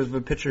sense here of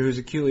a pitcher who's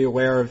acutely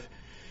aware of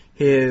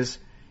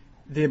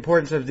the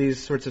importance of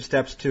these sorts of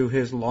steps to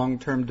his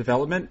long-term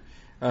development,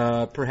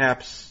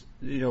 perhaps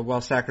while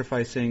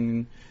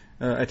sacrificing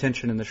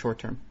attention in the short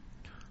term.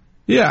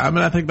 Yeah,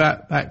 I think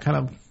that kind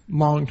of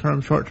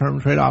long-term,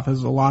 short-term trade-off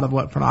is a lot of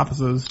what front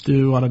offices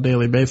do on a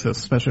daily basis,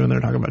 especially when they're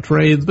talking about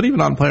trades, but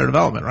even on player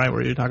development, right,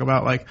 where you talk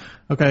about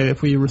okay,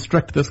 if we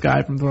restrict this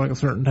guy from throwing a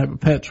certain type of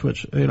pitch,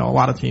 which, a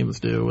lot of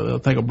teams do, they'll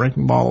take a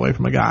breaking ball away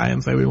from a guy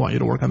and say, we want you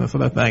to work on this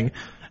other thing,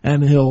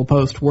 and he'll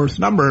post worse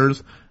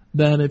numbers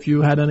than if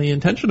you had any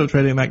intention of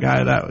trading that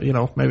guy that,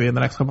 maybe in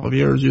the next couple of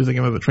years using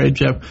him as a trade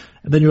chip.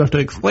 And then you have to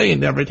explain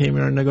to every team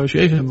you're in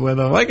negotiations with,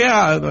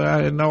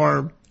 I know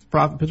our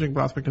pitching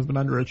prospect has been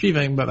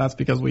underachieving, but that's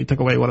because we took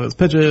away one of his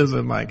pitches,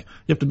 and you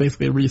have to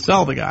basically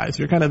resell the guy. So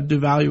you're kind of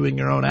devaluing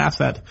your own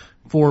asset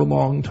for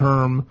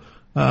long-term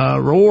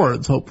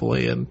rewards,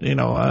 hopefully. And,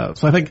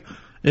 so I think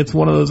it's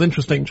one of those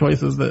interesting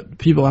choices that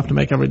people have to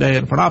make every day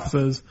in front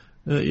offices.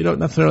 You don't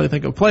necessarily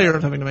think of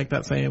players having to make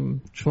that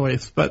same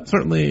choice, but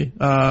certainly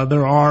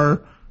there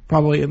are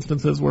probably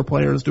instances where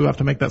players do have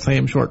to make that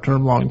same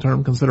short-term,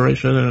 long-term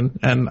consideration,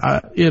 and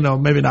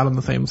maybe not on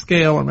the same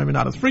scale or maybe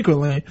not as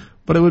frequently,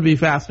 but it would be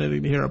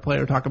fascinating to hear a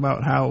player talk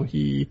about how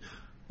he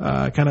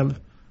kind of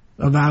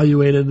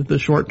evaluated the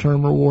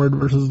short-term reward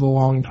versus the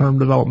long-term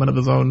development of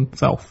his own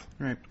self.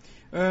 Right.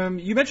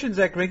 You mentioned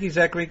Zach Greinke.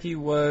 Zach Greinke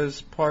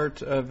was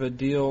part of a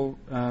deal.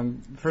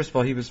 First of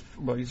all, he was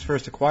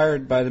first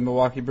acquired by the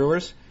Milwaukee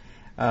Brewers.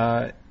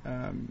 A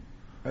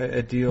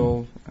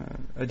deal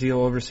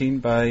overseen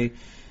by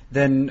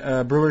then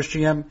Brewers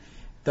GM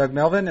Doug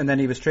Melvin, and then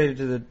he was traded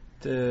to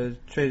the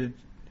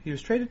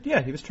Angels.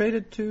 Yeah, he was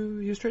traded to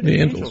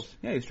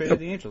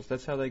the Angels.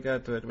 That's how they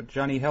got with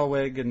Johnny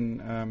Helwig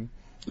and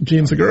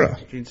Gene Segura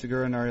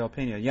and Ariel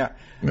Pena. Yeah.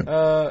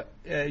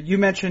 You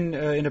mentioned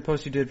in a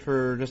post you did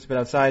for Just About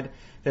Outside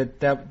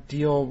that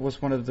deal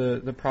was one of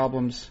the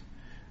problems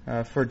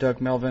for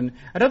Doug Melvin.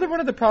 Another one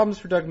of the problems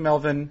for Doug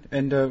Melvin,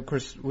 and of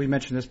course we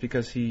mentioned this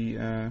because he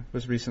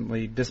was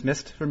recently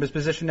dismissed from his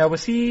position. Now,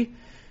 was he?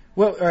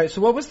 Well, all right.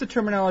 So, what was the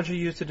terminology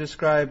used to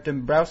describe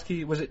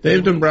Dombrowski? Was it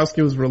Dave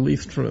Dombrowski was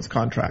released from his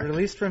contract?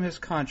 Released from his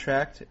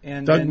contract,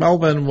 and Doug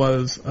Melvin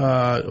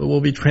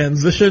will be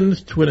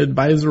transitioned to an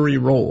advisory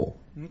role.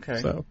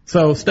 Okay.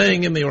 So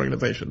staying in the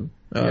organization,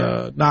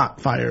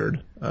 not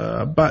fired,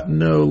 but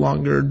no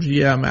longer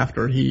GM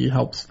after he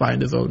helps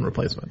find his own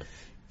replacement.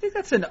 Do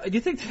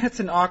you think that's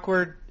an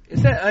awkward?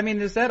 Is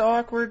that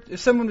awkward? If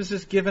someone was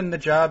just given the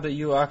job that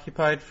you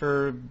occupied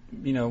for,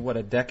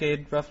 a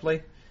decade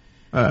roughly?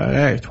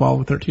 12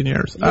 or 13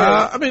 years.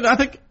 Yeah. I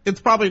think it's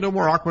probably no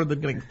more awkward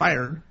than getting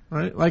fired,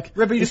 right? Like,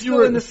 right, but you're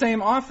still in the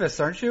same office,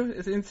 aren't you?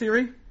 In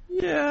theory.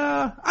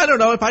 Yeah, I don't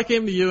know. If I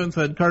came to you and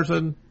said,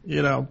 Carson,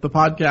 the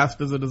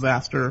podcast is a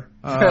disaster.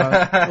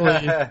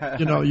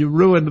 You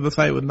ruined the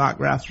site with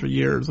Knotgrass for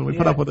years, and we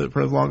put up with it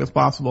for as long as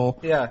possible.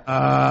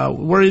 Yeah.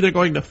 We're either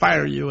going to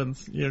fire you and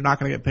you're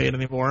not going to get paid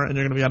anymore, and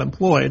you're going to be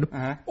unemployed,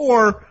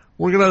 or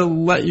we're going to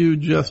let you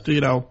just,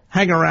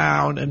 hang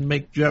around and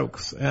make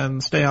jokes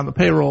and stay on the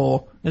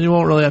payroll, and you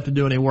won't really have to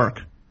do any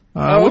work.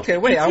 Okay.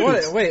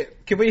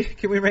 Wait. Can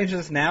we arrange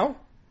this now?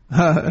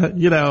 I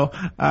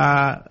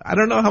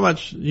don't know how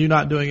much you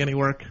not doing any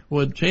work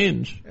would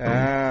change.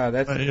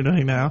 That's what you're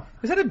doing now.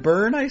 Is that a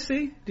burn I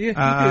see? Do you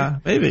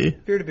maybe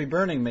appear to be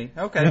burning me?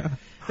 Okay,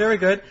 very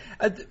good.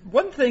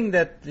 One thing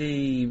that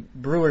the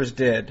Brewers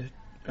did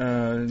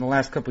in the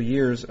last couple of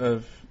years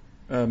of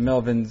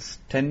Melvin's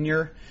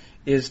tenure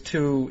is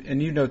to,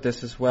 and you note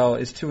this as well,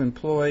 is to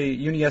employ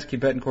Yuniesky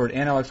Betancourt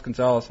and Alex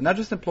Gonzalez, and not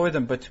just employ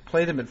them, but to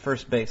play them at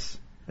first base.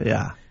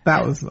 Yeah,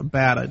 that was a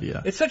bad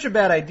idea. It's such a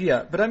bad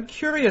idea, but I'm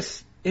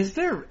curious,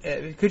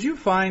 could you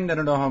find, I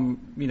don't know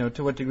how,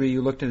 to what degree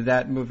you looked into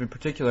that move in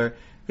particular,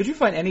 could you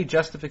find any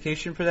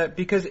justification for that?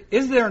 Because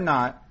is there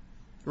not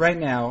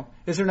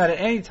at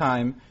any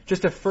time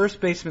just a first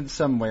baseman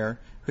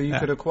somewhere who you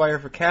could acquire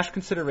for cash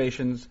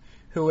considerations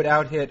who would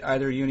out-hit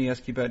either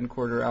Yuniesky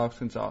Betancourt or Alex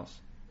Gonzalez?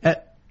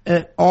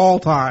 At all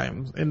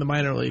times in the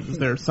minor leagues,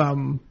 there's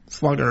some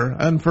slugger.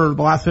 And for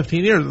the last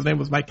 15 years, his name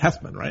was Mike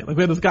Tessman, right? Like,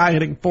 we had this guy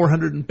hitting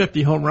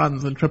 450 home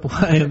runs in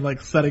AAA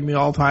and, setting the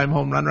all-time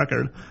home run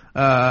record.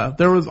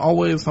 There was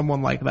always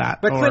someone like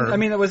that. But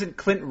wasn't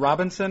Clint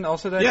Robinson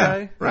also that guy?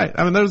 Yeah, right.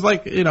 There's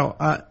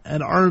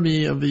an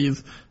army of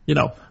these,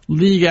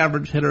 league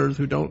average hitters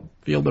who don't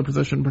field their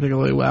position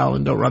particularly well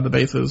and don't run the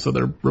bases, so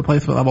they're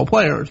replacement level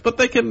players. But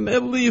they can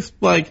at least,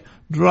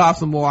 draw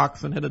some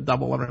walks and hit a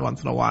double every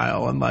once in a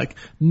while and,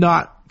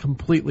 not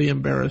completely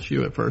embarrass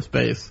you at first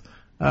base.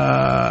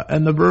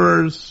 And the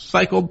Brewers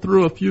cycled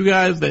through a few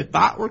guys they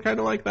thought were kind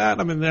of like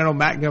that.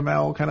 Matt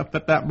Gamel kind of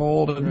fit that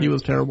mold, and he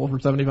was terrible for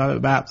 75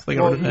 at-bats. They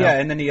got rid of him. Yeah,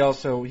 and then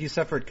he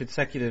suffered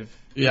consecutive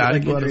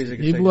injuries.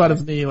 He blew out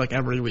his knee,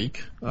 every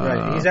week.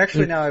 Right. He's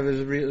actually now,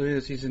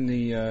 he's in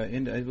the,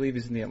 I believe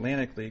he's in the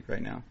Atlantic League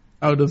right now.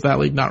 Oh, does that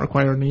league not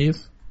require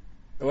knees?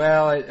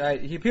 Well,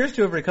 he appears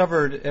to have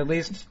recovered, at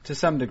least to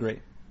some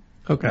degree.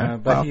 Okay.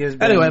 But he has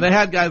been... Anyway, they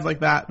had guys like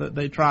that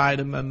they tried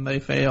and then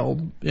they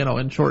failed,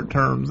 in short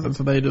terms, and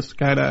so they just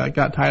kind of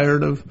got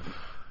tired of,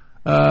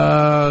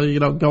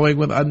 going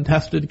with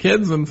untested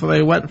kids, and so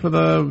they went for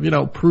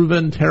the,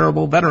 proven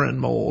terrible veteran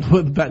mold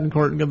with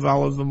Betancourt and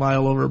Gonzalez and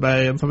Lyle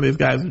Overbay and some of these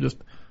guys who just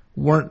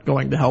weren't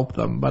going to help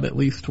them, but at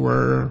least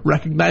were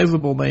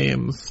recognizable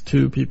names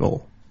to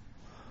people.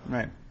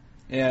 Right.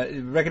 Yeah,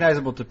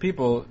 recognizable to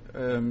people,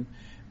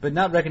 but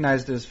not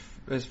recognized as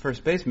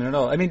first baseman at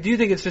all. Do you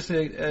think it's just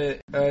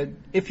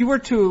if you were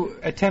to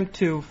attempt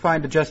to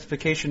find a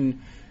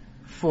justification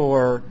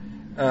for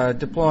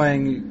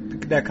deploying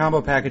that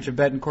combo package of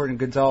Betancourt and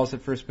Gonzalez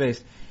at first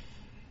base,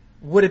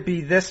 would it be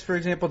this, for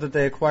example, that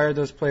they acquired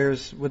those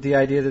players with the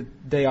idea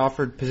that they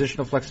offered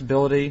positional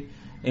flexibility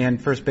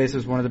and first base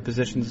was one of the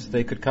positions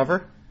they could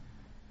cover?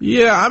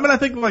 Yeah, I mean, I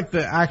think like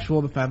the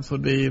actual defense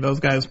would be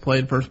those guys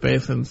played first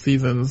base in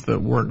seasons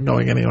that weren't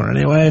going anywhere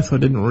anyway, so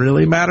it didn't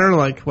really matter.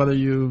 Like whether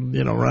you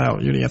run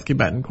out Yuniesky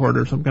Betancourt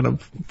or some kind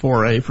of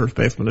 4A first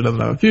baseman who doesn't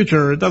have a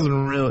future, it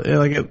doesn't really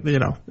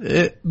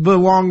the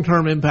long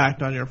term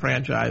impact on your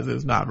franchise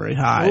is not very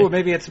high. Oh,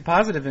 maybe it's a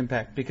positive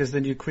impact because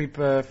then you creep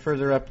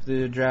further up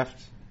the draft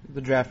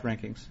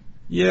rankings.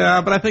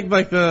 Yeah, but I think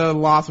like the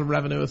loss of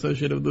revenue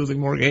associated with losing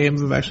more games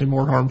is actually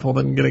more harmful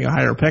than getting a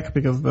higher pick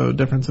because the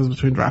differences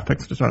between draft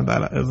picks just isn't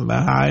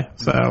that high.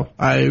 So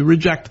I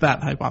reject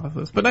that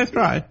hypothesis. But nice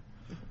try.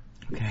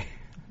 Okay.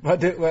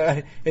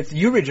 It's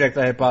you reject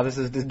the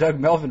hypothesis. Does Doug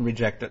Melvin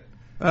reject it?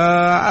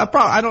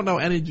 I don't know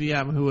any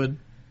GM who would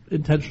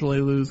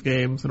intentionally lose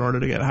games in order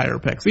to get higher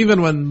picks.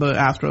 Even when the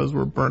Astros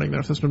were burning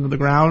their system to the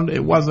ground,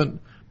 it wasn't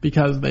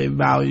because they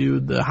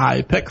valued the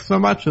high picks so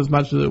much as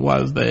it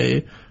was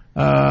they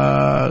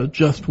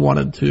just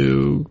wanted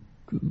to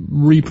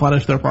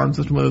replenish their farm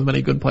system with as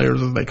many good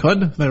players as they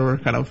could. They were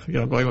kind of,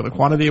 going with a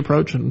quantity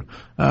approach and,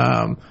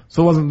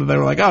 so it wasn't that they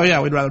were like, oh yeah,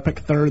 we'd rather pick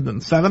third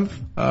than seventh.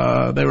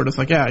 They were just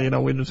like, yeah,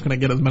 we're just gonna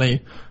get as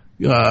many,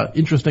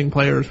 interesting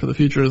players for the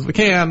future as we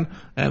can,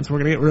 and so we're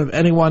gonna get rid of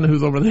anyone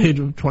who's over the age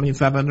of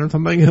 27 or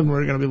something, and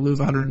we're gonna lose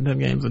 110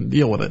 games and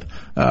deal with it.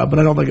 But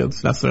I don't think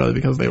it's necessarily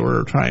because they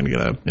were trying to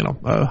get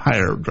a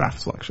higher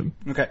draft selection.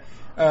 Okay.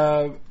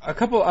 I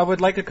would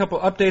like a couple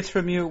updates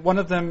from you. One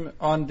of them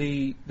on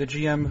the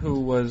GM who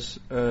was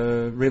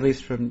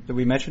released from that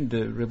we mentioned,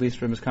 released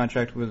from his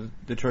contract with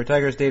Detroit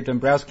Tigers, Dave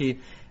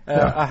Dombrowski. He's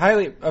a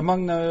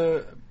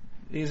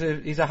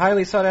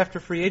highly sought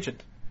after free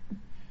agent.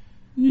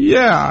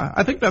 Yeah,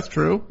 I think that's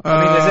true. He's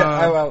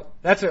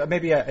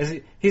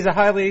a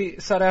highly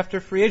sought after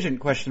free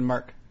agent ?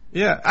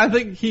 Yeah, I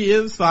think he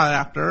is sought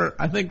after.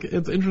 I think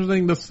it's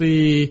interesting to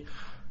see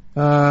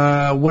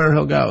where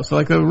he'll go. So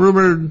like the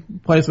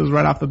rumored places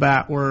right off the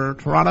bat were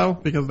Toronto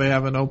because they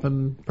have an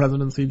open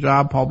presidency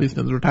job. Paul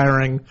Beeston's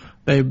retiring.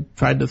 They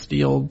tried to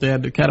steal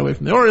Dan Duquette away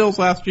from the Orioles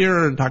last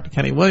year and talk to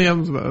Kenny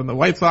Williams and the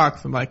White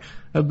Sox and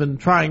have been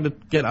trying to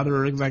get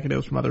other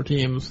executives from other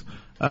teams,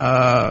 in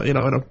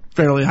a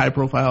fairly high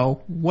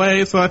profile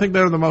way. So I think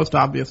they're the most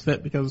obvious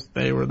fit because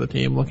they were the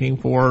team looking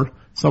for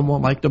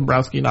someone like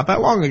Dombrowski not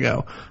that long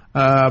ago.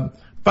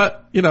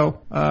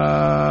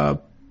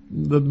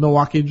 The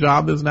Milwaukee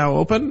job is now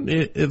open.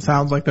 It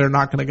sounds like they're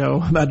not going to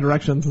go that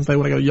direction since they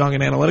want to go young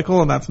and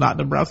analytical, and that's not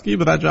Dombrowski,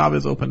 but that job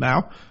is open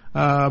now.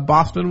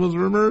 Boston was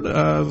rumored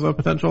as a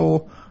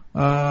potential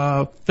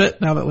fit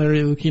now that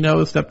Larry Lucchino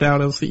has stepped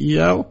down as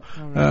CEO.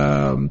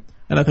 Right.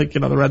 And I think,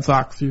 the Red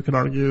Sox, you could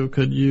argue,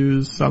 could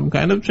use some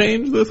kind of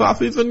change this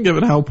offseason,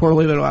 given how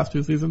poorly their last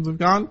two seasons have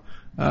gone.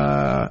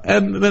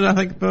 And then I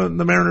think the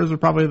Mariners are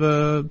probably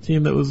the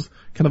team that was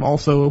kind of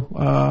also,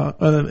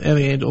 and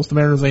the Angels, the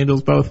Mariners and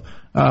Angels, both,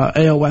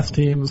 AL West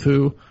teams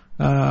who,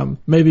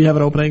 maybe have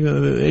an opening.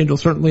 The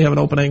Angels certainly have an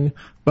opening,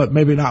 but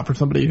maybe not for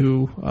somebody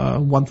who,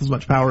 wants as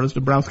much power as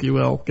Dombrowski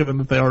will, given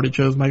that they already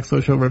chose Mike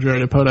Scioscia over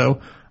Jerry Dipoto.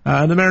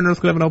 And the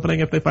Mariners could have an opening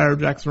if they fire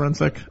Jack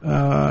Zduriencik.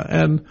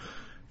 And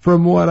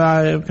from what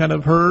I've kind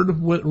of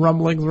heard with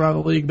rumblings around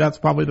the league, that's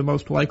probably the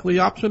most likely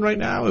option right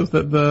now, is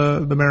that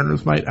the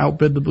Mariners might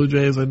outbid the Blue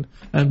Jays and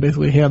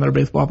basically hand their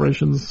baseball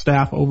operations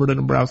staff over to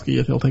Dombrowski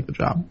if he'll take the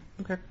job.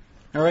 Okay.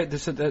 All right.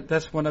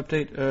 That's one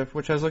update for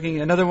which I was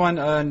looking. Another one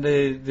on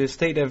the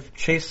state of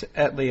Chase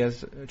Utley,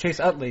 not Chase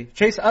Itley,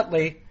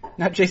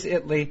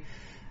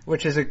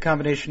 which is a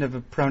combination of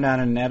a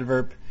pronoun and an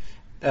adverb.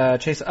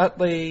 Chase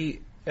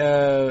Utley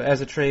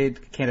as a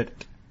trade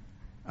candidate.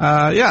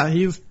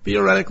 He's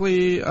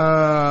theoretically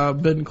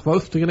been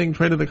close to getting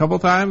traded a couple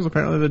times.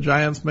 Apparently the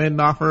Giants made an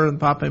offer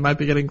and thought they might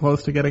be getting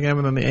close to getting him,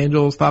 and then the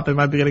Angels thought they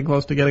might be getting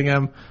close to getting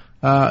him.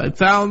 It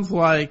sounds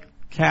like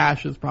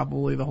cash is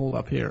probably the hold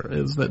up here,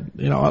 is that,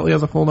 Utley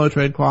has a full no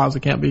trade clause. He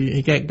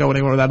can't go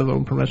anywhere without his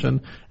own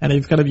permission, and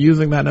he's kind of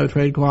using that no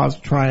trade clause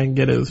to try and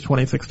get his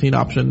 2016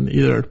 option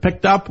either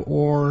picked up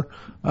or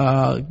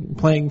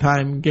playing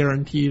time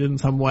guaranteed in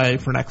some way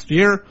for next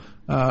year.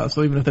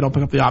 So even if they don't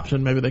pick up the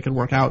option, maybe they can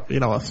work out,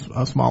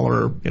 a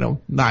smaller,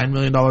 $9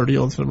 million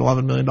deal instead of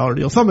 $11 million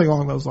deal, something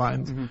along those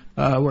lines,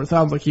 where it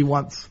sounds like he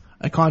wants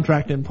a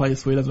contract in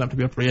place so he doesn't have to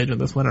be a free agent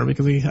this winter,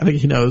 because I think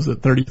he knows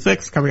at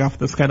 36, coming off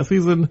this kind of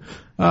season,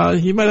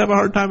 he might have a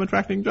hard time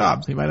attracting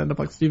jobs. He might end up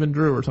like Stephen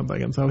Drew or something,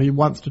 and so he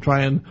wants to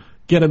try and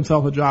get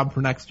himself a job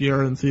for next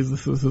year and sees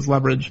this as his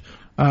leverage.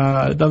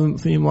 It doesn't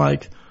seem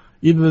like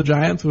either the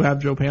Giants, who have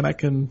Joe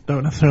Panik and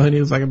don't necessarily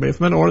need a second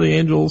baseman, or the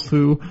Angels,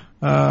 who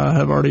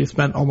have already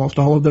spent almost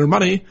all of their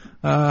money,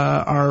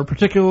 are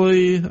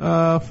particularly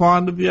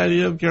fond of the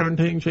idea of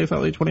guaranteeing Chase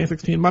Utley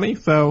 2016 money.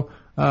 So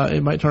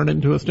it might turn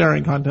into a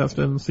staring contest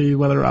and see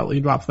whether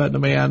Utley drops that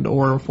demand,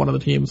 or if one of the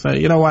teams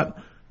say,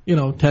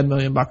 $10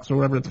 million or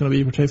whatever it's going to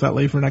be for Chase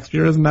Utley for next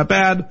year isn't that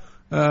bad.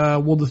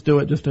 We'll just do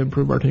it just to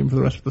improve our team for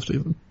the rest of the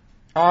season.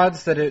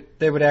 Odds that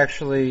they would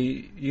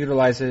actually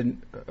utilize a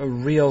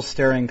real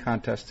staring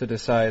contest to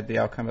decide the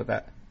outcome of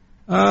that?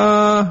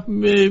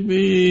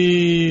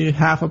 Maybe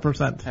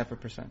 0.5%.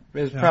 0.5%.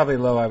 It's probably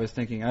low, I was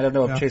thinking. I don't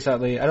know if Chase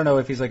Utley, I don't know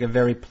if he's like a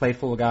very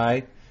playful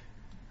guy,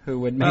 who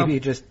would maybe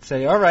just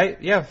say, all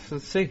right, yeah,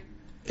 let's see.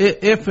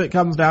 If it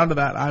comes down to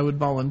that, I would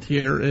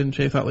volunteer in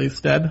Chase Utley's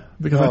stead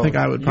because I think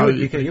I would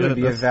probably you would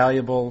be a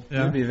valuable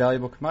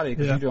commodity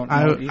because you don't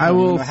know, I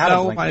will know how to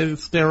sell blink. my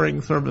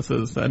staring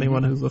services to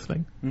anyone who's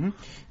listening.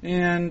 Mm-hmm.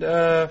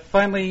 And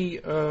finally,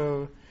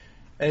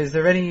 is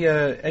there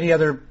any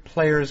other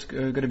players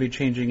going to be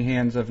changing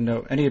hands of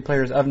note? Any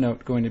players of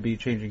note going to be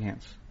changing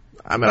hands?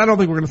 I mean, I don't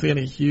think we're going to see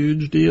any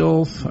huge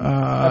deals.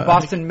 A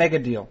Boston mega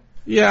deal.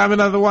 Yeah, I mean,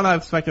 the one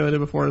I've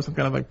speculated before is some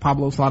kind of like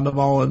Pablo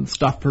Sandoval and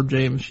stuff for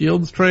James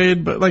Shields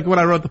trade. But like when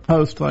I wrote the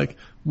post, like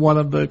one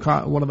of the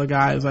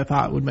guys I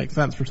thought would make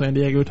sense for San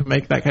Diego to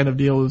make that kind of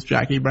deal was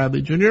Jackie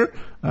Bradley Jr.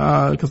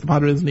 Because the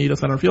Padres need a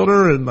center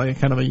fielder and like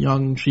kind of a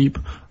young, cheap,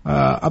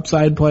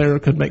 upside player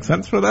could make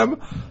sense for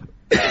them.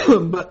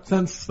 But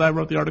since I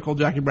wrote the article,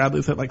 Jackie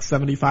Bradley's hit like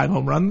 75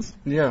 home runs.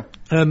 Yeah.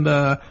 And,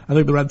 I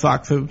think the Red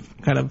Sox have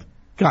kind of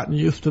gotten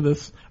used to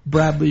this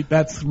Bradley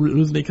Betts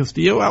Rusney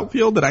Castillo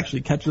outfield that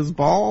actually catches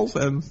balls,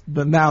 and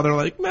then now they're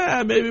like,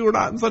 maybe we're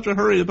not in such a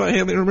hurry to put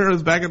Hanley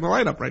Ramirez back in the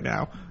lineup right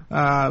now.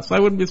 So I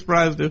wouldn't be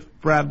surprised if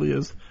Bradley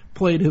has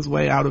played his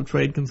way out of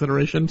trade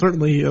consideration.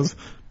 Certainly he has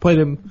played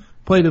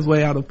his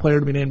way out of player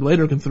to be named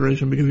later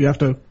consideration because you have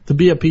to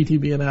be a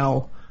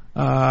PTBNL.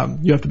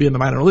 You have to be in the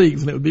minor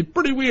leagues, and it would be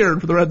pretty weird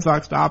for the Red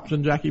Sox to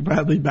option Jackie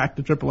Bradley back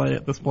to AAA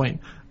at this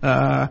point.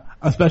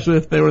 Especially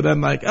if they were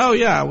then like, oh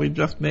yeah, we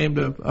just made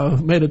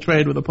a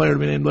trade with a player to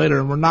be named later,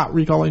 and we're not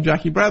recalling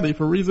Jackie Bradley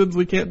for reasons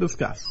we can't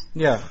discuss.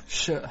 Yeah,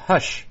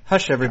 hush,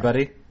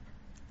 everybody.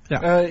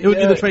 Yeah, it would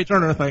be the Trey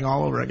Turner thing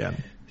all over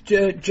again.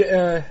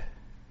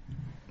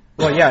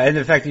 Well, yeah, and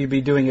in fact, you'd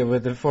be doing it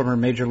with a former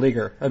major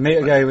leaguer, a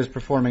guy who was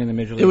performing in the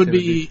major leagues. It would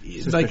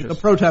be like the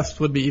protests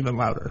would be even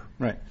louder.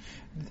 Right.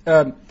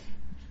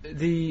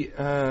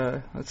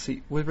 Let's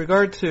see. With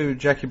regard to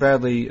Jackie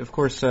Bradley, of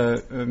course,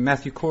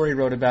 Matthew Corey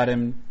wrote about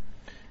him.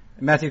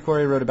 Matthew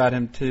Corey wrote about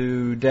him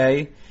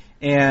today,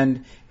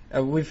 and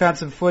we found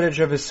some footage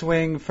of his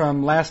swing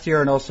from last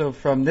year and also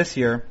from this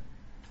year.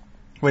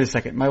 Wait a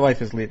second, my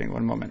wife is leaving.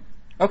 One moment.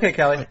 Okay,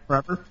 Callie. Like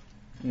forever?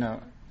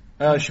 No,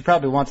 she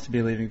probably wants to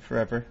be leaving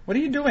forever. What are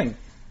you doing?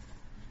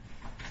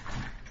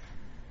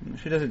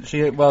 She doesn't.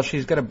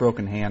 She's got a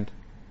broken hand.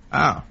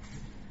 Oh,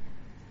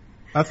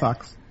 that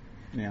sucks.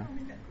 Yeah.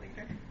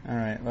 All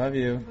right, love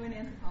you.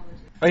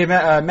 Oh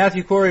yeah,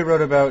 Matthew Corey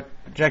wrote about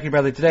Jackie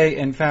Bradley today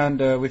and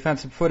we found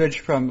some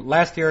footage from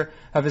last year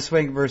of his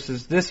swing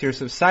versus this year.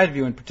 So side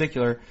view in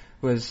particular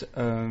was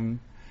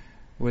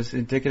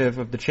indicative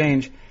of the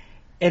change.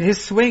 And his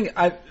swing,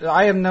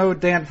 I am no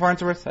Dan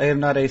Farnsworth. I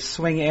am not a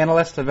swing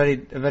analyst of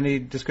any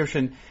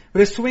description. But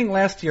his swing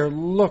last year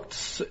looked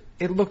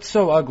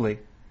so ugly.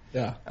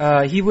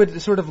 Yeah. He would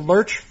sort of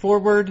lurch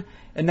forward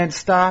and then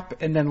stop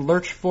and then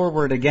lurch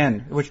forward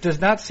again, which does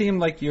not seem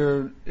like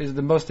is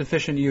the most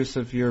efficient use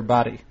of your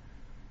body.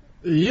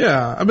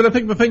 Yeah, I mean, I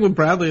think the thing with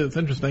Bradley that's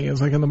interesting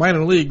is like in the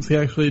minor leagues, he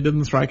actually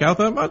didn't strike out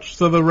that much,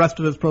 so the rest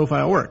of his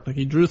profile worked. Like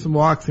he drew some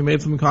walks, he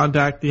made some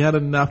contact, he had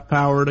enough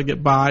power to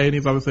get by, and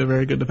he's obviously a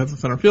very good defensive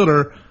center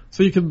fielder.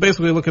 So you can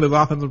basically look at his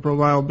offensive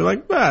profile and be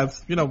like,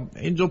 it's,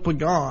 Angel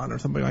Pagan or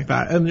something like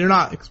that. And you're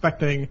not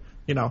expecting,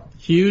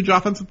 huge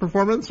offensive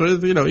performance, or,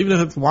 even if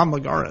it's Juan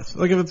Lagares.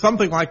 Like if it's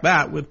something like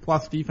that with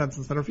plus defense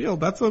in center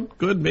field, that's a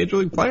good major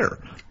league player.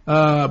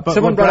 But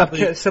someone brought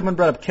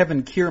up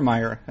Kevin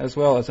Kiermaier as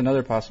well as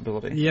another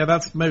possibility. Yeah,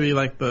 that's maybe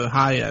like the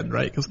high end,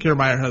 right? Because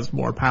Kiermaier has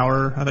more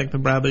power, I think,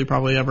 than Bradley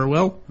probably ever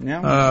will.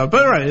 Yeah.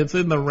 But right, it's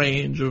in the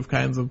range of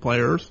kinds of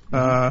players.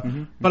 But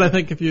I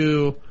think if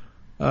you,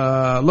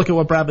 look at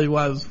what Bradley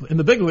was in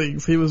the big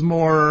leagues, he was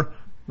more,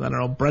 I don't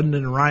know,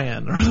 Brendan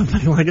Ryan or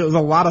something. Like it was a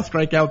lot of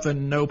strikeouts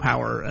and no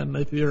power. And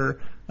if you're,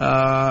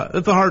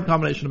 it's a hard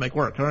combination to make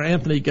work. Or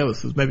Anthony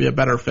Gose is maybe a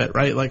better fit,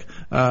 right? Like,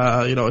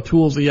 a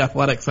toolsy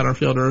athletic center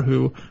fielder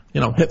who,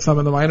 hit some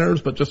in the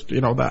minors, but just,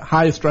 that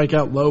high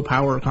strikeout, low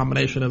power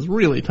combination is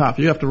really tough.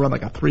 You have to run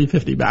like a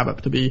 350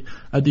 BABIP to be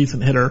a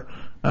decent hitter,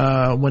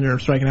 when you're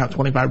striking out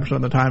 25%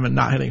 of the time and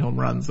not hitting home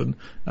runs. And,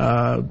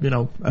 I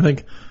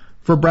think,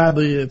 for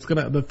Bradley,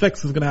 the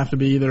fix is gonna have to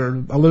be either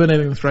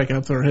eliminating the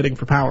strikeouts or hitting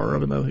for power. I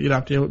mean, you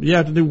have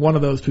to do one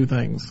of those two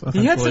things.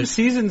 He had some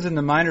seasons in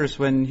the minors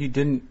when he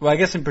didn't. Well, I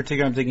guess in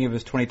particular, I'm thinking of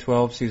his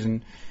 2012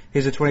 season.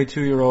 He's a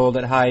 22-year-old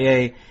at High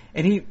A,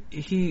 and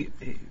he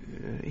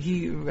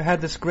had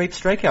this great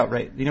strikeout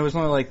rate. It was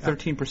only like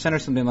 13% or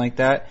something like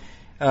that.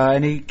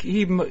 And he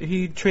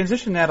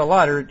transitioned that a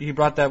lot, or he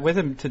brought that with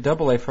him to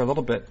Double A for a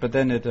little bit, but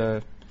then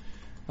it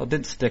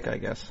didn't stick, I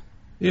guess.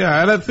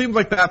 Yeah, and it seems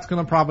like that's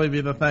going to probably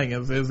be the thing,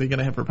 is he going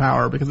to hit for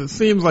power? Because it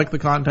seems like the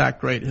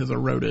contact rate has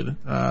eroded,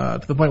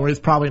 to the point where he's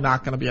probably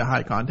not going to be a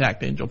high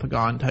contact Angel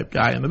Pagan type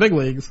guy in the big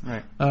leagues.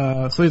 Right.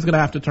 So he's going to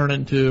have to turn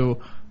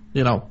into,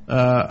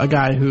 a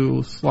guy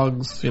who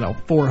slugs,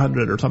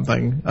 400 or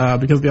something,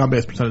 because the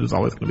on-base percentage is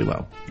always going to be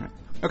low. Right.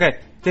 Okay.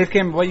 Dave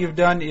Cameron, what you've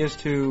done is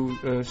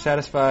to,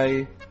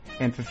 satisfy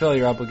and fulfill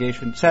your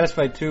obligation.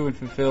 Satisfy to and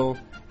fulfill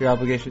your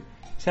obligation.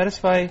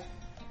 Satisfy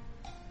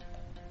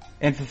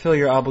and fulfill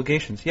your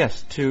obligations,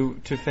 yes, to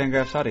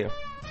Fangraphs Audio.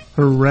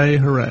 Hooray,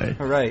 hooray.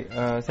 All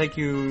right. Thank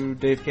you,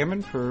 Dave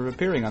Cameron, for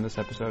appearing on this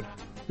episode.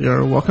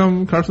 You're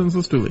welcome, Carson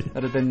Sestouli.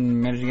 That has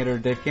been Managing Editor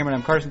Dave Cameron.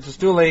 I'm Carson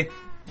Sestouli.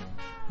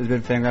 This has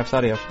been Fangraphs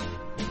Audio.